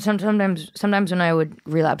sometimes when I would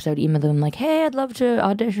relapse, I would email them like, hey, I'd love to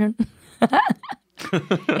audition.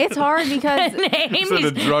 It's hard because Amy's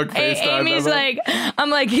like, I'm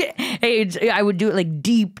like, hey, I would do it like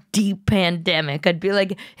deep pandemic. I'd be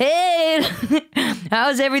like, hey,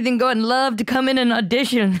 how's everything going? Love to come in and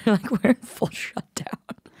audition. Like, we're in full shutdown.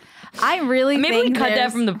 I really maybe think we cut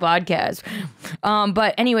that from the podcast.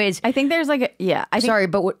 But anyways, I think there's like sorry,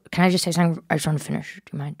 but can I just say something? I just want to finish.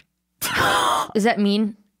 Do you mind? Does that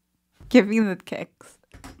mean? Give me the kicks.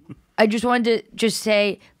 I just wanted to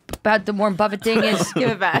say about the Warren Buffett thing is give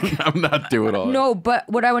it back. I'm not doing all that. No, but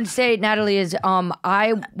what I want to say, Natalie, is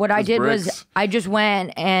I just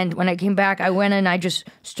went, and when I came back, I went and I just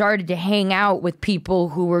started to hang out with people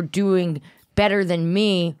who were doing better than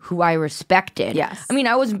me, who I respected. Yes. I mean,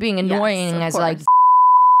 I wasn't being annoying of as course. like,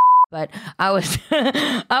 but I was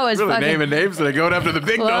really fucking naming names and going after the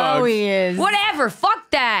big dogs. Chloe is. Whatever, fuck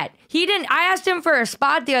that. He didn't. I asked him for a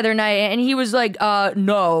spot the other night, and he was like,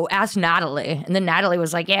 "No, ask Natalie." And then Natalie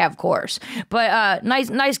was like, "Yeah, of course." But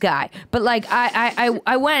nice guy. But like,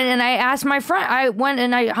 I went and I asked my friend. I went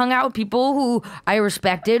and I hung out with people who I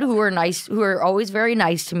respected, who were nice, who are always very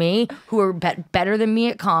nice to me, who are better than me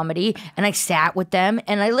at comedy. And I sat with them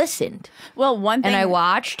and I listened. Well, one thing, and I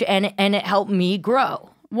watched, and it helped me grow.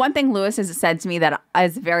 One thing Lewis has said to me that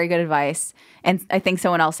is very good advice, and I think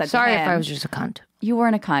someone else said Sorry to him. if I was just a cunt. You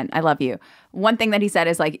weren't a cunt. I love you. One thing that he said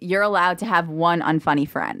is like, you're allowed to have one unfunny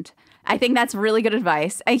friend. I think that's really good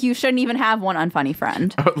advice. Like, you shouldn't even have one unfunny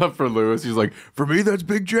friend. I would love for Lewis. He's like, for me, that's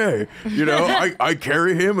Big J. I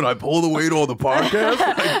carry him and I pull the weight on the podcast.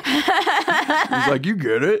 He's like, you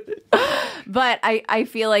get it. But I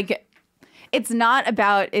feel like it's not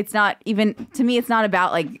about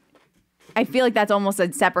like, I feel like that's almost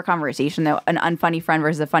a separate conversation, though. An unfunny friend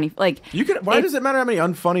versus a funny, like, Why does it matter how many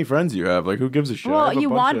unfunny friends you have? Like, who gives a shit? well, you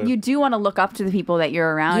do want to look up to the people that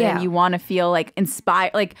you're around, Yeah. and you want to feel like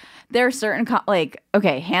inspired. Like, there are certain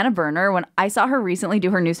okay, Hannah Berner. When I saw her recently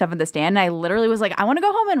do her new stuff at the Stand, I literally was like, I want to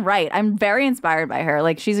go home and write. I'm very inspired by her.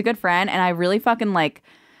 Like, she's a good friend, and I really fucking like.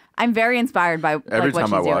 I'm very inspired by every what time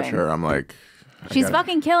she's I watch doing. her, I'm like, She's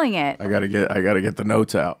fucking killing it. I gotta get the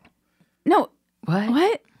notes out. No,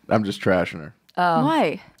 What? I'm just trashing her.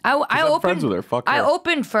 why? I I'm opened, friends with her. Fuck her. I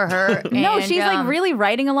opened for her. No, and, she's like really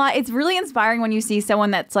writing a lot. It's really inspiring when you see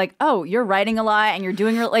someone that's like, oh, you're writing a lot and you're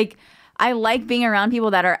doing like. I like being around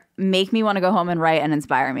people that make me want to go home and write and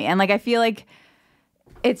inspire me. And like, I feel like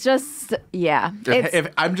it's just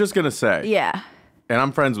If I'm just gonna say, yeah. and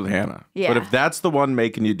I'm friends with Hannah. Yeah. But if that's the one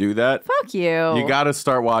making you do that, Fuck you. you got to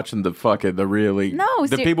start watching the people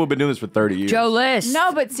who've been doing this for 30 years. Joe List.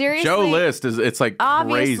 No, but seriously, Joe List it's like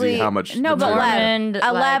obviously crazy how much. No, but Norman,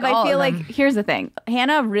 Lev, like, I all feel of like them. here's the thing.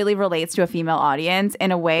 Hannah really relates to a female audience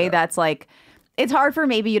in a way that's like it's hard for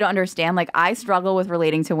maybe you to understand. Like, I struggle with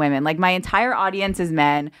relating to women. Like, my entire audience is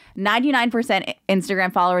men. 99%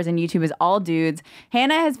 Instagram followers and YouTube is all dudes.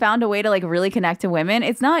 Hannah has found a way to like really connect to women.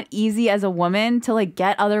 It's not easy as a woman to like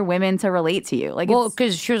get other women to relate to you. Like, Well,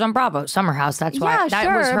 because she was on Bravo, Summer House. That's why Yeah,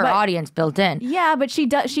 that was sure, her but- audience built in. yeah, but she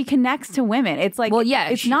connects to women. It's like, Well, yeah,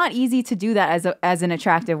 it's she- not easy to do that as an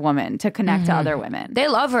attractive woman, to connect to other women. They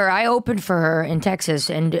love her. I opened for her in Texas,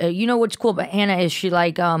 and you know what's cool about Hannah is she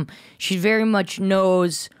very much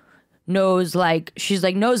knows that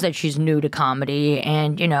she's new to comedy,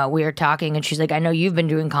 and you know we were talking, and she's like, I know you've been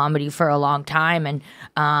doing comedy for a long time, and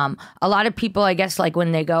a lot of people, I guess, like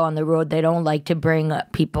when they go on the road, they don't like to bring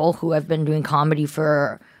people who have been doing comedy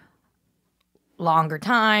for longer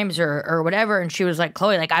times or whatever. And she was like,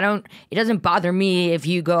 Chloe, like, it doesn't bother me if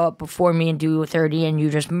you go up before me and do 30 and you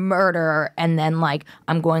just murder, and then like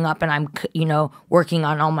I'm going up and I'm working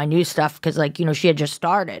on all my new stuff, because like she had just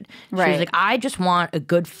started. She Right. was like, I just want a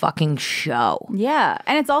good fucking show. Yeah.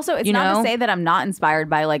 And it's not know? to say that I'm not inspired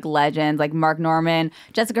by like legends like Mark Norman.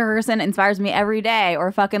 Jessica Herson inspires me every day,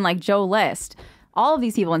 or fucking like Joe List. All of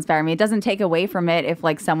these people inspire me. It doesn't take away from it if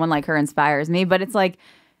like someone like her inspires me, but it's like,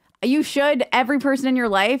 every person in your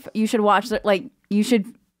life, you should watch,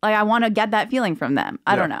 I want to get that feeling from them.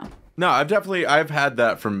 I don't know. No, I've had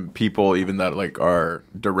that from people even that like are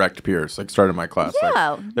direct peers, like started my class.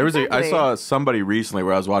 Yeah, Like, I exactly. saw somebody recently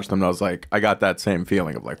where I was watching them and I was like, I got that same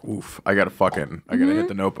feeling of like, oof, I gotta hit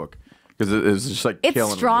the notebook. Because it's just like It's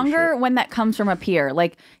killing with stronger your shit. when that comes from a peer.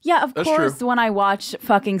 Like, yeah, of That's course, true. when I watch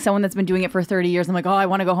fucking someone that's been doing it for 30 years, I'm like, oh, I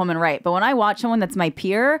want to go home and write. But when I watch someone that's my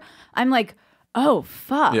peer, I'm like, oh,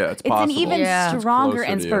 fuck. Yeah, it's an possible. even Yeah. It's stronger closer to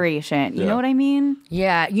you. inspiration. You Yeah. know what I mean?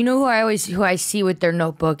 Yeah, you know who I see with their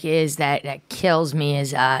notebook is that kills me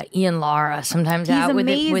is Ian Lara. Sometimes He's out with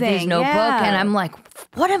his amazing, notebook, yeah. and I'm like,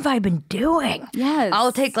 what have I been doing? Yes.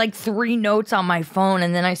 I'll take like 3 notes on my phone,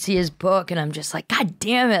 and then I see his book, and I'm just like, God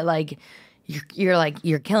damn it! Like,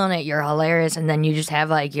 you're killing it. You're hilarious, and then you just have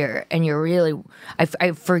like you're really.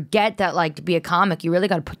 I forget that like to be a comic, you really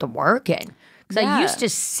got to put the work in. Because I Yeah. used to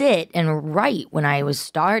sit and write when I was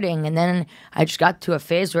starting, and then I just got to a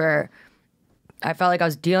phase where I felt like I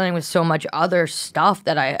was dealing with so much other stuff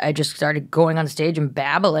that I just started going on stage and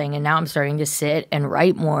babbling, and now I'm starting to sit and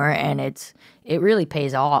write more, and it really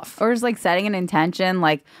pays off. Or just like setting an intention.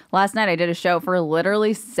 Like last night I did a show for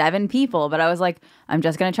literally 7 people, but I was like, I'm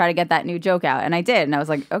just going to try to get that new joke out. And I did. And I was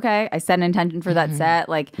like, okay, I set an intention for that set.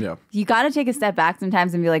 Like, Yeah. you got to take a step back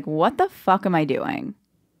sometimes and be like, what the fuck am I doing?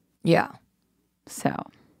 Yeah.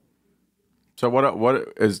 So what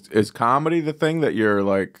is comedy the thing that you're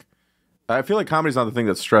like? I feel like comedy's not the thing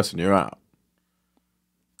that's stressing you out.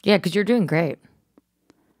 Yeah, because you're doing great.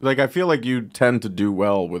 Like I feel like you tend to do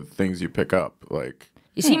well with things you pick up. Like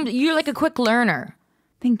You're like a quick learner.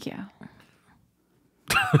 Thank you.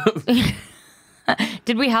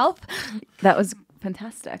 Did we help? That was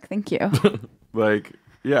fantastic. Thank you.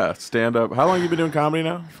 yeah, stand up. How long have you been doing comedy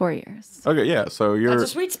now? 4 years. Okay, yeah. So That's a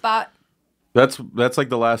sweet spot. that's like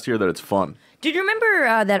the last year that it's fun. Did you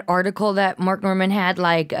remember that article that Mark Norman had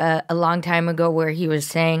like a long time ago where he was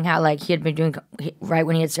saying how like he had been doing right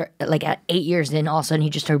when he had started, like at 8 years in, all of a sudden he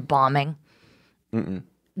just started bombing?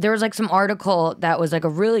 There was like some article that was like a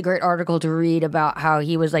really great article to read about how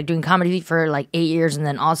he was like doing comedy for like 8 years, and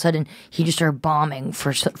then all of a sudden he just started bombing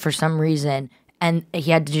for some reason, and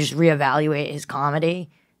he had to just reevaluate his comedy.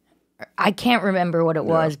 I can't remember what it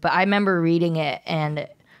was, but I remember reading it and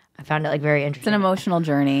I found it like very It's interesting. an emotional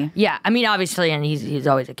journey. Yeah, I mean, obviously, and he's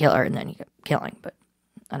always a killer, and then he kept killing. But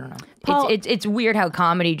I don't know. Paul- It's weird how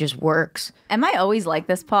comedy just works. Am I always like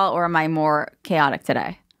this, Paul, or am I more chaotic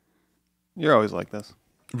today? You're always like this.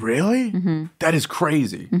 Really? Mm-hmm. That is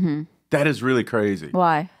crazy. Mm-hmm. That is really crazy.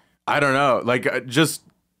 Why? I don't know. Like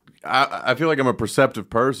I feel like I'm a perceptive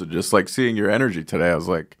person. Just like seeing your energy today, I was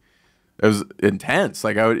like, it was intense.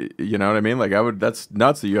 Like you know what I mean? Like that's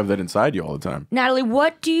nuts that you have that inside you all the time. Natalie,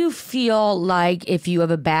 what do you feel like if you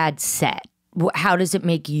have a bad set? How does it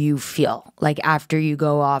make you feel? Like after you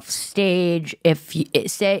go off stage, if you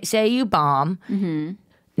say you bomb,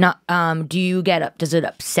 not do you get up? Does it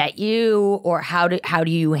upset you, or how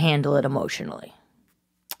do you handle it emotionally?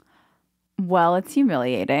 Well, it's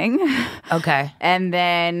humiliating. Okay. And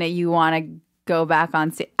then you want to go back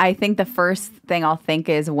on stage. I think the first thing I'll think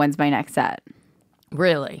is, when's my next set?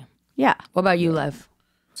 Really? Yeah. What about you, Lev?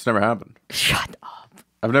 It's never happened. Shut up.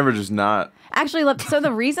 I've never just not. Actually, look, so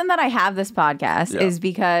the reason that I have this podcast Yeah. is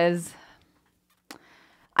because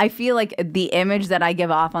I feel like the image that I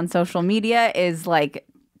give off on social media is like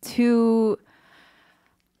too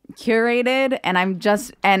curated, and I'm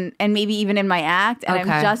just and maybe even in my act, and Okay.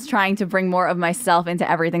 I'm just trying to bring more of myself into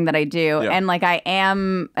everything that I do. Yeah. And like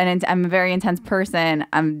I'm a very intense person.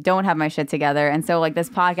 I don't have my shit together, and so like this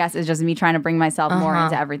podcast is just me trying to bring myself more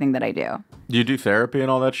into everything that I do. Do you do therapy and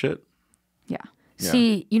all that shit? Yeah.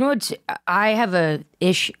 See, you know what? I have a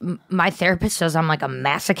issue. My therapist says I'm like a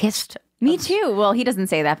masochist. Me too. Well, he doesn't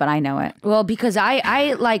say that, but I know it. Well, because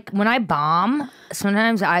I like when I bomb,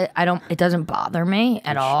 sometimes I don't. It doesn't bother me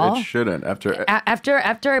at all. It shouldn't. After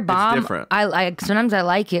After I bomb, different. I like sometimes I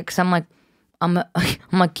like it because I'm like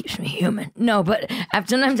keeps me human. No, but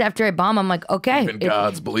sometimes after I bomb, I'm like, okay, Even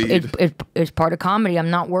gods bleed. It's part of comedy.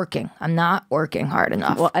 I'm not working hard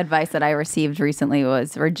enough. Well, advice that I received recently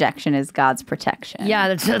was rejection is God's protection.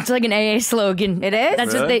 yeah, that's like an AA slogan. It is?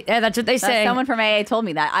 That's Really? that's what they say. Someone from AA told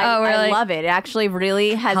me that. Oh, really? I love it. It actually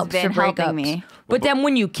really has Helps been for helping breakups. me. But then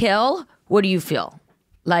when you kill, what do you feel?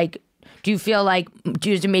 Like, do you feel like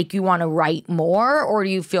does it make you want to write more, or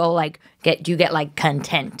do you feel like do you get like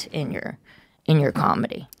content in your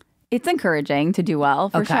comedy? It's encouraging to do well,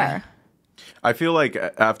 for Okay. sure. I feel like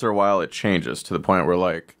after a while it changes to the point where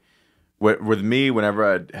like with me,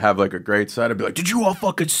 whenever I'd have like a great set, I'd be like, "Did you all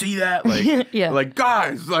fucking see that?" Like, Yeah. like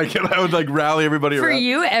guys, like, and I would like rally everybody For around.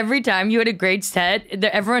 you, every time you had a great set,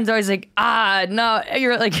 everyone's always like, no.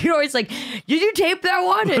 You're always like, did you tape that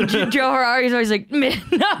one? And Joe Harari's always like, no,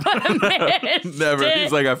 I missed Never. it."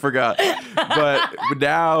 He's like, I forgot. But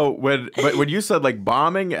now, when you said like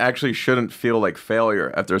bombing actually shouldn't feel like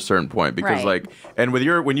failure after a certain point because Right. like, and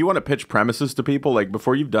when you want to pitch premises to people, like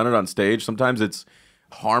before you've done it on stage, sometimes it's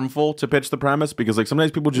harmful to pitch the premise because like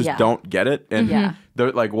sometimes people just Yeah. don't get it, and Yeah.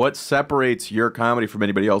 they're like, what separates your comedy from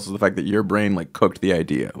anybody else is the fact that your brain like cooked the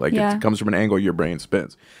idea, like Yeah. it comes from an angle your brain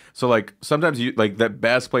spins. So like sometimes you like the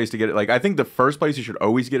best place to get it, like I think the first place you should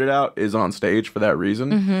always get it out is on stage for that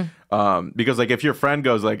reason. Because like if your friend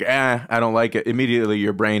goes like, I don't like it, immediately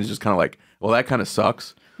your brain is just kind of like, well, that kind of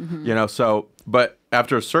sucks, you know. So but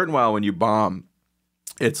after a certain while when you bomb,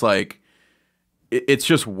 it's like it's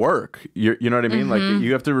just work. You know what I mean? Like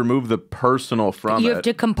you have to remove the personal from it. You have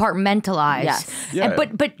to compartmentalize. Yes. And- but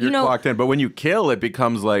you you're know, clocked in. But when you kill, it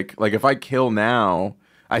becomes like if I kill now,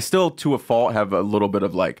 I still to a fault have a little bit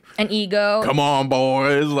of like, an ego. come on,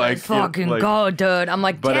 boys, like Fucking like, go, dude. I'm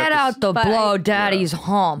like, But get at the- out the but- blow, daddy's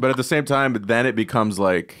home. But at the same time, then it becomes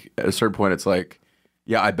like at a certain point, it's like,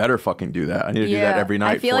 yeah, I better fucking do that. I need to do that every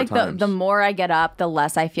night. I feel 4 like times. the more I get up, the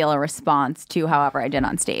less I feel a response to however I did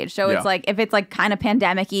on stage. So Yeah. it's like if it's like kind of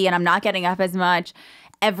pandemic-y and I'm not getting up as much,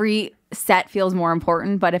 every set feels more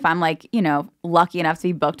important. But if I'm like, lucky enough to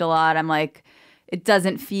be booked a lot, I'm like, it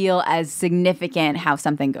doesn't feel as significant how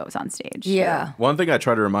something goes on stage. yeah. One thing I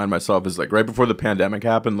try to remind myself is like right before the pandemic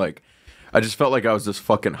happened, like I just felt like I was this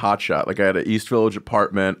fucking hotshot. Like I had an East Village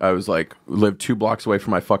apartment. I was like lived 2 blocks away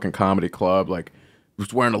from my fucking comedy club. Like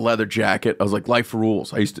was wearing a leather jacket. I was like, life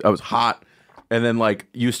rules. I was hot. And then like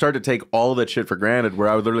you start to take all that shit for granted where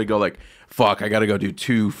I would literally go like, fuck, I gotta go do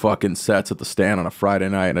 2 fucking sets at the Stand on a Friday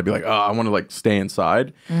night. And I'd be like, oh, I want to like stay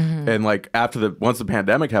inside. And like once the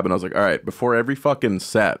pandemic happened, I was like, all right, before every fucking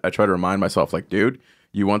set, I try to remind myself like, dude,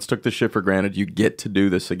 you once took this shit for granted. You get to do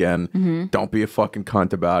this again. Don't be a fucking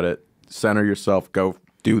cunt about it. Center yourself, go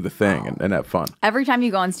do the thing and have fun. Every time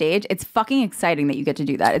you go on stage, it's fucking exciting that you get to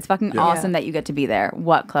do that. It's fucking awesome that you get to be there.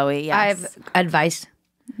 What, Chloe? Yes. I have advice.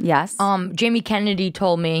 Yes. Jamie Kennedy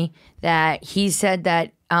told me that he said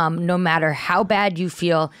that no matter how bad you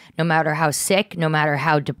feel, no matter how sick, no matter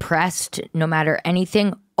how depressed, no matter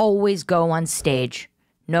anything, always go on stage.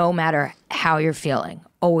 No matter how you're feeling,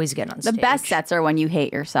 always get on the stage. best sets are when you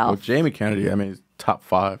hate yourself. Well, Jamie Kennedy, I mean, he's top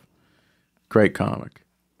 5. Great comic.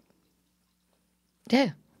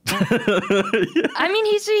 Yeah. I mean,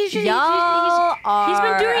 he's been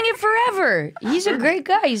are- doing it forever. He's a great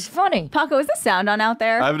guy. He's funny. Paco, is the sound on out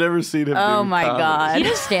there? I've never seen him Oh do my comedy. God. He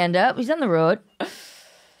does stand up. He's on the road.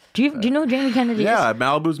 Do you know who Jamie Kennedy? Yeah, is?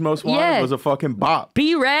 Malibu's Most Wanted Yeah. was a fucking bop.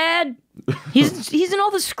 Be rad. He's in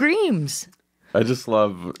all the screams. I just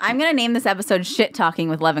love... I'm going to name this episode Shit Talking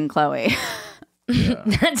with Lev and Chloe.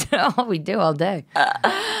 That's all we do all day.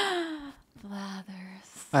 I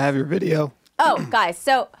have your video. Oh, guys,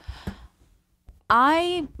 so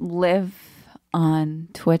I live on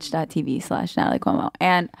twitch.tv/Natalie Cuomo.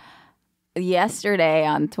 And yesterday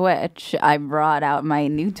on Twitch, I brought out my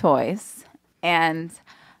new toys. And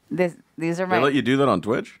these are They my... let you do that on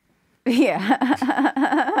Twitch?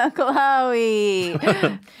 Yeah. Chloe.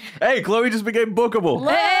 Hey, Chloe just became bookable.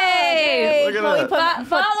 Hey, Look at Chloe, that.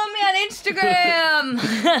 follow me on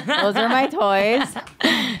Instagram. those are my toys.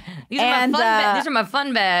 These are And, my fun. These are my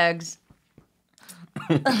fun bags.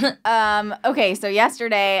 Okay, so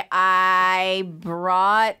yesterday I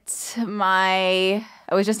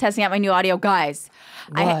was just testing out my new audio. Guys,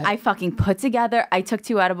 I fucking I took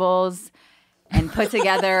 2 edibles and put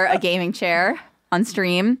together a gaming chair on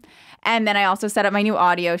stream. And then I also set up my new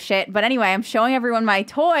audio shit. But anyway, I'm showing everyone my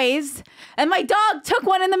toys. And my dog took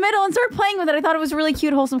one in the middle and started playing with it. I thought it was really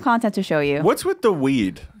cute, wholesome content to show you. What's with the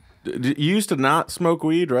weed? You used to not smoke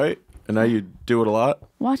weed, right? And now you do it a lot?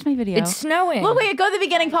 Watch my video. It's snowing. Look, wait, go to the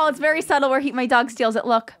beginning, Paul. It's very subtle where my dog steals it.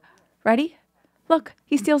 Look. Ready? Look,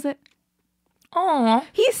 he steals it. Aw.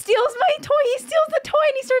 He steals my toy. He steals the toy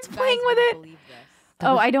and he starts playing with it.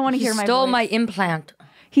 Oh, I don't want to hear my stole voice. my implant.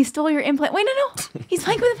 He stole your implant. Wait, no. He's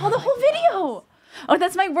playing with it Paul the whole video. Oh,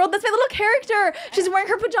 that's my world. That's my little character. She's wearing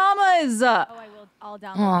her pajamas. I'll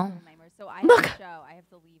download the nightmares. So I have Look. a show. I have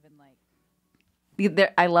to leave in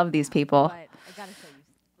like. I love these people. But I gotta show you.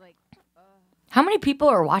 Like. How many people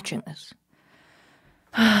are watching this?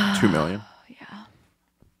 2 million.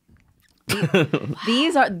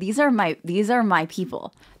 These are my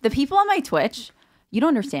people. The people on my Twitch, you don't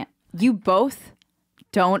understand. You both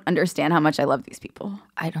don't understand how much I love these people.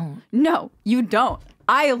 I don't. No, you don't.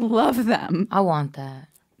 I love them. I want that.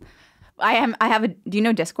 Do you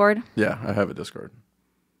know Discord? Yeah, I have a Discord.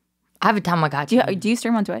 I have a Tamagotchi. Do you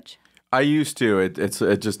stream on Twitch? I used to.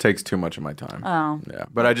 It just takes too much of my time. Oh. Yeah,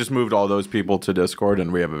 but I just moved all those people to Discord,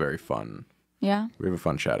 and we have a fun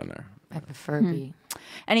chat in there. I prefer B.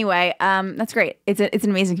 Anyway, that's great. It's an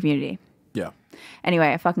amazing community. Yeah.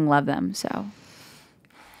 Anyway, I fucking love them. So.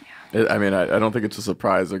 I mean, I don't think it's a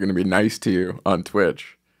surprise they're going to be nice to you on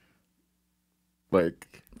Twitch.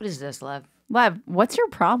 Like, What is this, Lev? Lev, what's your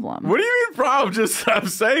problem? what do you mean problem? Just I'm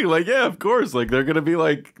saying, like, yeah, of course. Like, they're going to be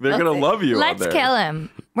like, they're going to love you. Let's on there. kill him.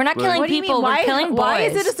 We're not killing What do you people. mean? We're killing boys. Why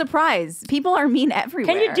is it a surprise? People are mean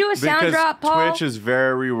everywhere. Can you do a sound Because drop, Paul? Twitch is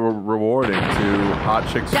very rewarding to hot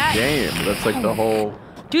chicks game. That's like the whole.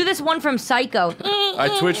 Do this one from Psycho.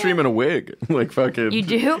 I Twitch stream in a wig, like fucking. You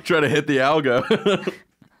do? Try to hit the algo.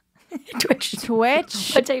 Twitch.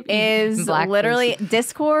 Twitch What type of is blackface? literally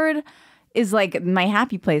Discord is like my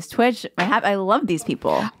happy place. Twitch, I love these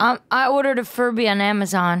people. I ordered a Furby on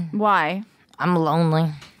Amazon. Why? I'm lonely.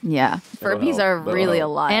 Yeah, Furbies are That'll really help.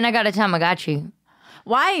 a lot. And I got a Tamagotchi.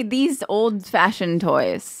 Why these old-fashioned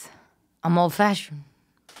toys? I'm old fashioned.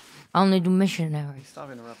 I only do missionaries.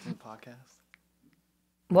 Stop interrupting the podcast.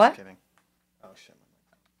 What? Kidding. Oh shit.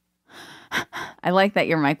 I like that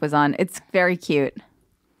your mic was on. It's very cute.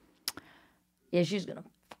 Yeah, she's gonna.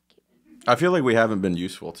 I feel like we haven't been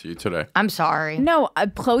useful to you today. I'm sorry. No,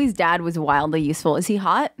 Chloe's dad was wildly useful. Is he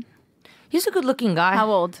hot? He's a good looking guy. How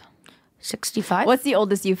old? 65. What's the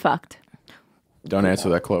oldest you fucked? Don't answer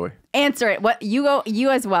that, Chloe. Answer it. What you go?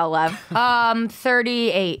 You as well, Lev.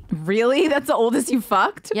 38. Really? That's the oldest you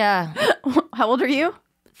fucked? Yeah. How old are you?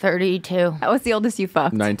 32. What's the oldest you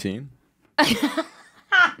fucked? 19.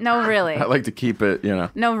 No, really. I like to keep it, you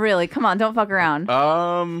know. No, really. Come on, don't fuck around.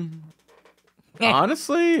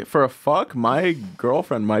 Honestly, for a fuck, my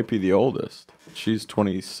girlfriend might be the oldest. She's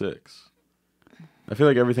 26. I feel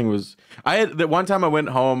like everything was. That one time I went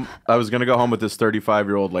home. I was gonna go home with this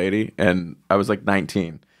 35-year-old lady, and I was like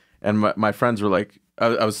 19. And my friends were like,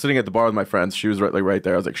 I was sitting at the bar with my friends. She was right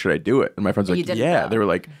there. I was like, should I do it? And my friends were You like, didn't yeah. know. They were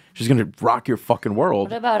like, she's gonna rock your fucking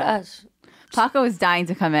world. What about us? Paco is dying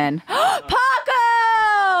to come in. Paco!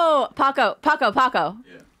 Paco.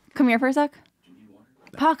 Yeah. Come here for a sec.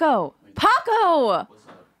 Paco!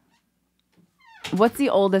 What's the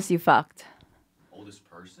oldest you fucked? Oldest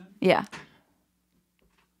person? Yeah.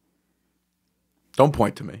 Don't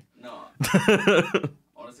point to me. No. I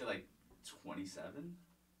want to say like 27.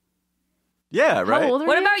 Yeah, right. How old are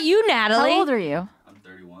What you? about you, Natalie? How old are you? I'm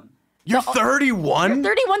 31. You're 31?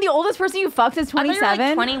 31. The oldest person you fucked is I thought you were 27.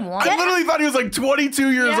 like 21. I literally thought he was like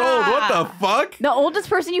 22 years old. What the fuck? The oldest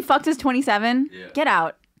person you fucked is 27. Yeah. Get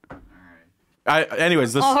out.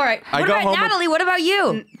 Anyways, this. All right. I What go about home. Natalie? What about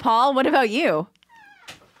you? Paul, what about you?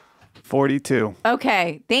 42.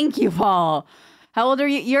 Okay. Thank you, Paul. How old are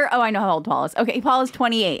you? I know how old Paul is. Okay, Paul is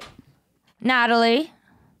 28. Natalie,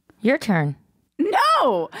 your turn.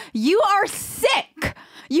 No, you are sick.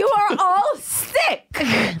 You are all sick.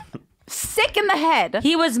 Sick in the head.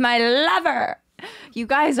 He was my lover. You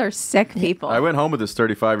guys are sick people. I went home with this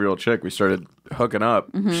 35-year-old chick. We started hooking up.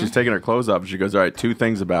 She's taking her clothes off. And she goes, all right, 2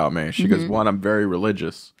 things about me. She goes, 1, I'm very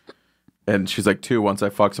religious. And she's like, 2, once I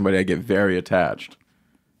fuck somebody, I get very attached.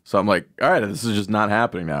 So I'm like, all right, this is just not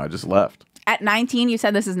happening now. I just left. At 19, you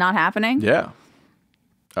said this is not happening? Yeah.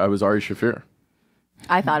 I was Ari Shafir.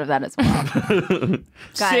 I thought of that as well.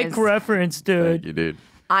 Guys, reference, Thank you, dude.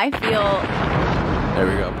 I feel There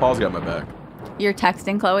we go. Paul's got my back. you're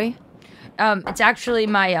texting Chloe. It's actually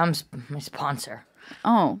my sponsor.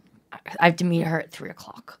 Oh. I have to meet her at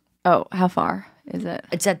 3:00. Oh, how far is it?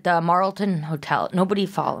 It's at the Marlton Hotel. Nobody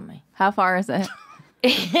follow me. How far is it?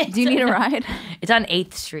 Do you need a ride? It's on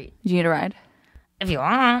 8th Street. Do you need a ride? If you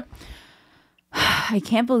want. I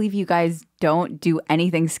can't believe you guys don't do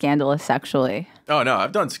anything scandalous sexually. Oh no,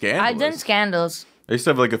 I've done scandals. I've done scandals. I used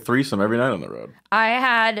to have like a threesome every night on the road. I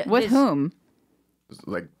had With this- whom?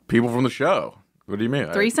 Like people from the show. What do you mean?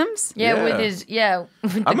 Threesomes? Yeah,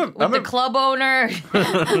 with the club owner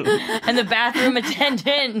and the bathroom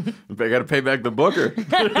attendant. I got to pay back the booker.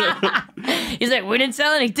 He's like, we didn't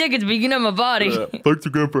sell any tickets, but you can have my body. Thanks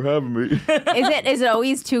again for having me. Is it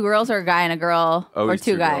always two girls or a guy and a girl Always or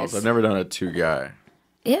two guys? girls. I've never done a two guy.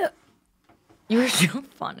 Yeah. You were so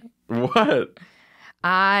funny. What?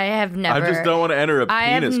 I have never. I just don't want to enter a penis I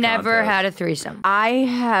have never contest. had a threesome. I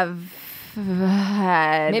have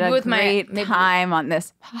had Maybe a with my- great maybe- time on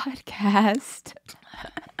this podcast.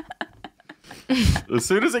 As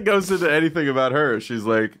soon as it goes into anything about her, she's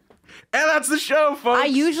like, "And that's the show, folks." I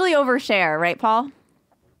usually overshare, right, Paul?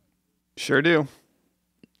 Sure do.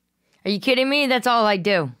 Are you kidding me? That's all I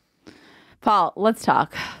do. Paul, let's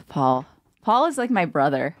talk. Paul is like my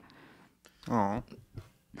brother. Oh.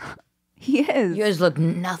 He is. You guys look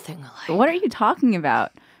nothing alike. What are you talking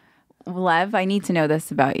about? Lev, I need to know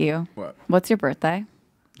this about you. What? What's your birthday?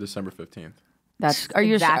 December 15th. That's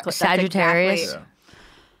you a that's Sagittarius? exactly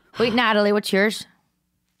Wait, Natalie, what's yours?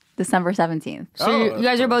 December 17th. So you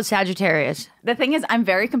guys are both Sagittarius. The thing is, I'm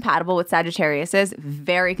very compatible with Sagittariuses.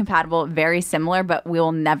 Very compatible, very similar, but we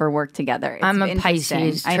will never work together. It's I'm a interesting.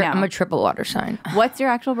 Pisces. I know. I'm a triple water sign. What's your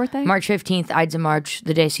actual birthday? March 15th, Ides of March,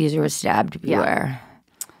 the day Caesar was stabbed. Beware.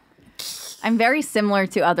 I'm very similar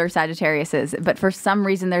to other Sagittariuses, but for some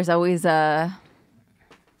reason, there's always a...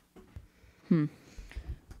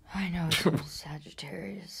 I know some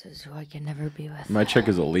Sagittarius is who I can never be with. My chick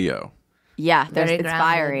is a Leo. Yeah, Very it's grounded.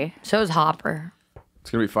 fiery. So is Hopper. It's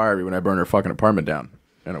gonna be fiery when I burn her fucking apartment down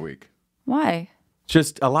in a week. Why?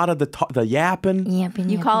 Just a lot of the yapping.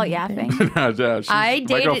 You call it yapping? No, she's- my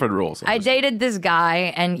girlfriend rules. I dated this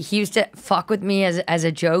guy, and he used to fuck with me as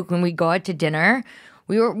a joke when we go out to dinner.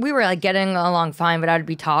 We were like getting along fine, but I'd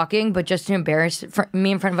be talking, but just to embarrass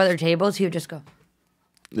me in front of other tables, he would just go.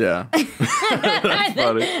 Yeah, that's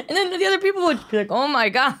funny. And then the other people would be like, "Oh my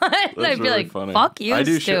god!" And That's I'd be really like, funny. "Fuck you, I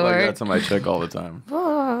do Stuart." shit like that to my chick all the time.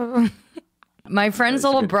 My friend's a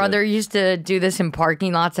little good brother used to do this in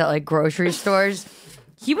parking lots at like grocery stores.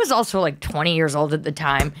 He was also like 20 years old at the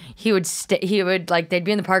time. He would like they'd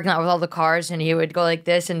be in the parking lot with all the cars, and he would go like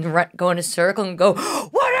this and go in a circle and go,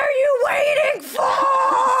 "What are you waiting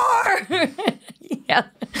for?" Yeah,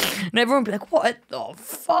 and everyone would be like, "What the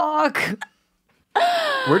fuck?"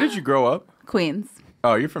 Where did you grow up? Queens.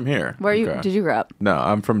 Oh, you're from here. Where Okay. did you grow up? No,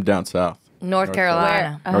 I'm from down south, North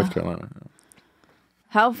Carolina. North Carolina.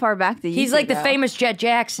 How far back did you He's like the go? famous Jet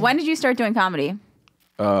Jackson. When did you start doing comedy?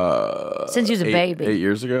 Since he was a baby. 8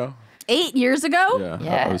 years ago. 8 years ago? Yeah,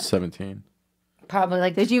 Yeah. I was 17. Probably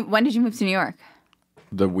like When did you move to New York?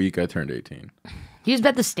 The week I turned 18. he's been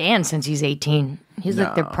at the stand since he's 18. He's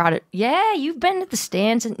like their No. product. Yeah, you've been at the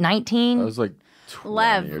stand since 19. I was like 20 or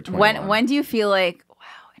Lev, 21. when do you feel like, wow,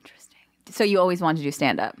 interesting. So you always wanted to do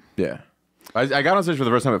stand up. Yeah. I got on stage for the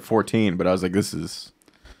first time at 14, but I was like, this is...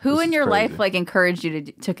 Who This in is your crazy. life like encouraged you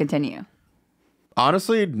to continue?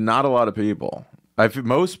 Honestly, not a lot of people.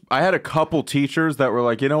 I had a couple teachers that were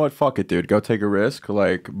like, you know what, fuck it, dude, go take a risk.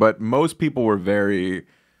 Like, but most people were very,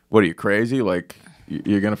 what are you, crazy? Like,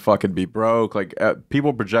 you're gonna fucking be broke. Like,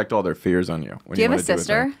 people project all their fears on you. When Do you have a wanna do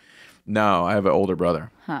sister? thing. No, I have an older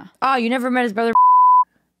brother. Oh, you never met his brother?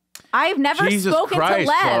 I've never Jesus spoken Christ,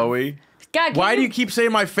 to Lev. Chloe. God, Why do you keep saying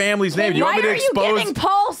my family's name? Do you Why want me to are you expose? giving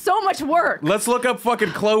Paul so much work? Let's look up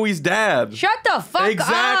fucking Chloe's dad. Shut the fuck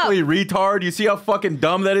Exactly, up. retard. You see how fucking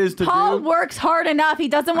dumb that is to Paul do? works hard enough. He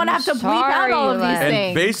doesn't want to have to bleep out sorry, all of these Lev. And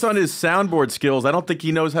things. based on his soundboard skills, I don't think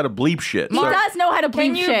he knows how to bleep shit. he So- does know how to bleep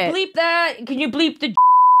Can you shit. bleep that? Can you bleep the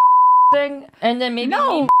thing? And then maybe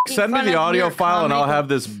No. make Send me fun the of audio your file and I'll comedy? have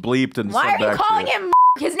this bleeped and Why sent are you back to calling you. him?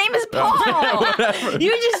 His name is Paul.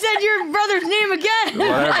 You just said your brother's name again.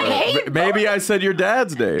 Whatever. I hate Maybe I said your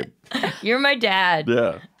dad's name. You're my dad.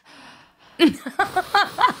 Yeah.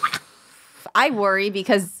 I worry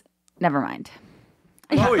because never mind.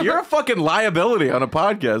 Oh, you're a fucking liability on a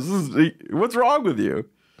podcast. What's wrong with you?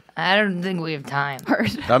 I don't think we have time.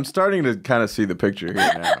 I'm starting to kind of see the picture here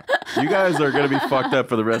now. You guys are going to be fucked up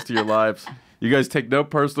for the rest of your lives. You guys take no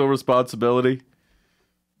personal responsibility.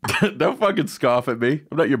 Don't fucking scoff at me.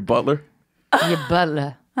 I'm not your butler. Your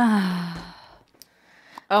butler.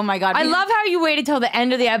 Oh my God. I love how you waited till the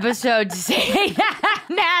end of the episode to say that.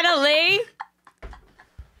 Natalie.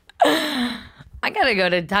 I gotta go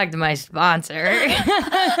to talk to my sponsor. Because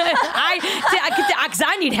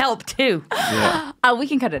I need help too. Yeah. We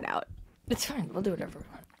can cut it out. It's fine. We'll do whatever we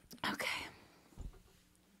want. Okay.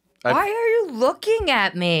 Why are you looking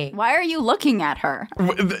at me? Why are you looking at her?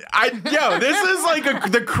 This is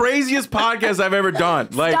like the craziest podcast I've ever done.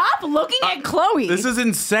 Like, Stop looking at Chloe. this is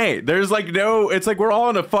insane. There's like it's like we're all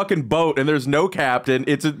on a fucking boat and there's no captain.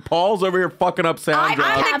 Paul's over here fucking up sound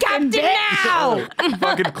drops. I'm the captain now.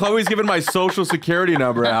 Fucking Chloe's giving my social security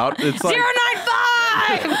number out. It's like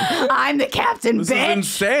 095. I'm the captain, this bitch. is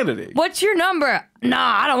insanity. What's your number?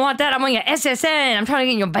 Nah, I don't want that. I'm on your SSN. I'm trying to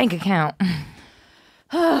get in your bank account.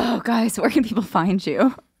 Oh, guys, where can people find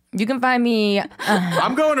you? You can find me.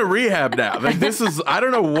 I'm going to rehab now. Like this is I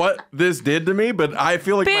don't know what this did to me, but I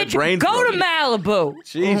feel like my Bitch, brain's go broken. to Malibu.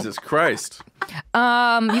 Jesus Christ. You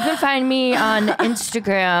can find me on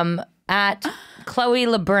Instagram at Chloe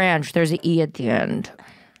LaBranche. There's an E at the end.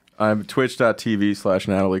 I'm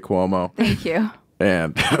twitch.tv/Natalie Cuomo. Thank you.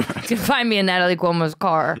 And You can find me in Natalie Cuomo's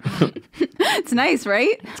car. It's nice,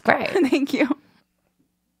 right? It's great. Thank you.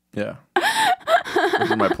 yeah.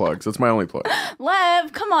 Those are my plugs. That's my only plug.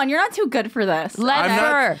 Lev, come on. You're not too good for this. Lev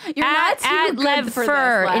Fer. You're not too at good Lev for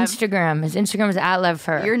Fer. this, Lev. Instagram. His Instagram is at Lev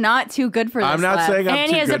Fer. You're not too good for this, I'm not Lev. saying I'm and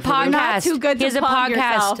too he has a good for this. podcast. Not too good he has to a plug podcast,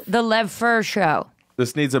 yourself. The Lev Fer Show.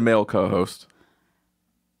 This needs a male co-host.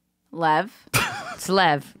 Lev. It's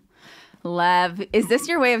Lev. Lev, is this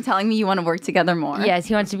your way of telling me you want to work together more? Yes,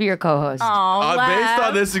 he wants to be your co-host. Oh, Lev. Based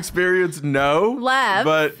on this experience, no. Lev,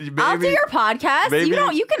 but maybe, I'll do your podcast. maybe-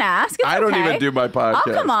 You can ask. It's I don't okay. even do my podcast.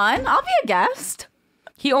 Oh, come on. I'll be a guest.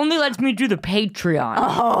 He only lets me do the Patreon.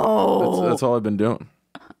 That's all I've been doing.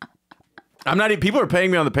 I'm not. People are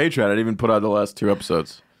paying me on the Patreon. I didn't even put out the last 2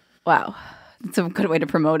 episodes. Wow. That's a good way to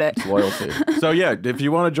promote it. Loyalty. So yeah, if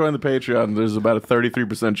you want to join the Patreon, there's about a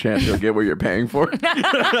 33% chance you'll get what you're paying for.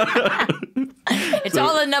 It's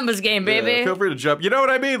all a numbers game, baby. Feel free to jump. You know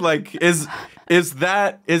what I mean? Like, is if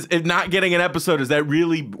not getting an episode, is that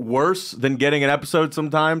really worse than getting an episode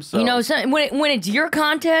sometimes? So. You know, when it's your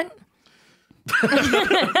content,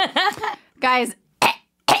 Guys,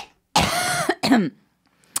 you're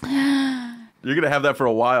gonna have that for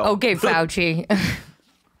a while. okay, Fauci.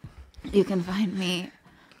 you can find me.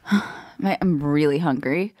 I'm really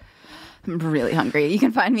hungry. I'm really hungry. You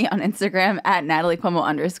can find me on Instagram at Natalie Cuomo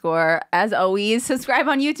 _. As always, subscribe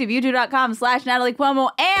on YouTube, youtube.com/Natalie Cuomo,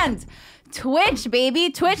 and Twitch,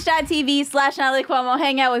 baby, twitch.tv/Natalie Cuomo.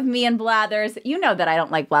 Hang out with me and Blathers. You know that I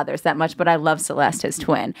don't like Blathers that much, but I love Celeste, his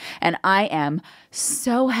twin. And I am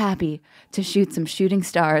so happy to shoot some shooting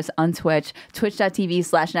stars on Twitch,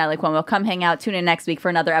 twitch.tv/Natalie Cuomo. Come hang out. Tune in next week for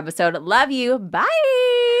another episode. Love you. Bye.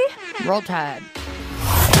 Roll Tide.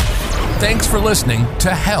 Thanks for listening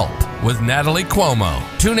to Help with Natalie Cuomo.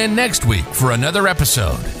 Tune in next week for another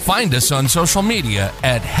episode. Find us on social media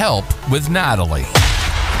at Help with Natalie.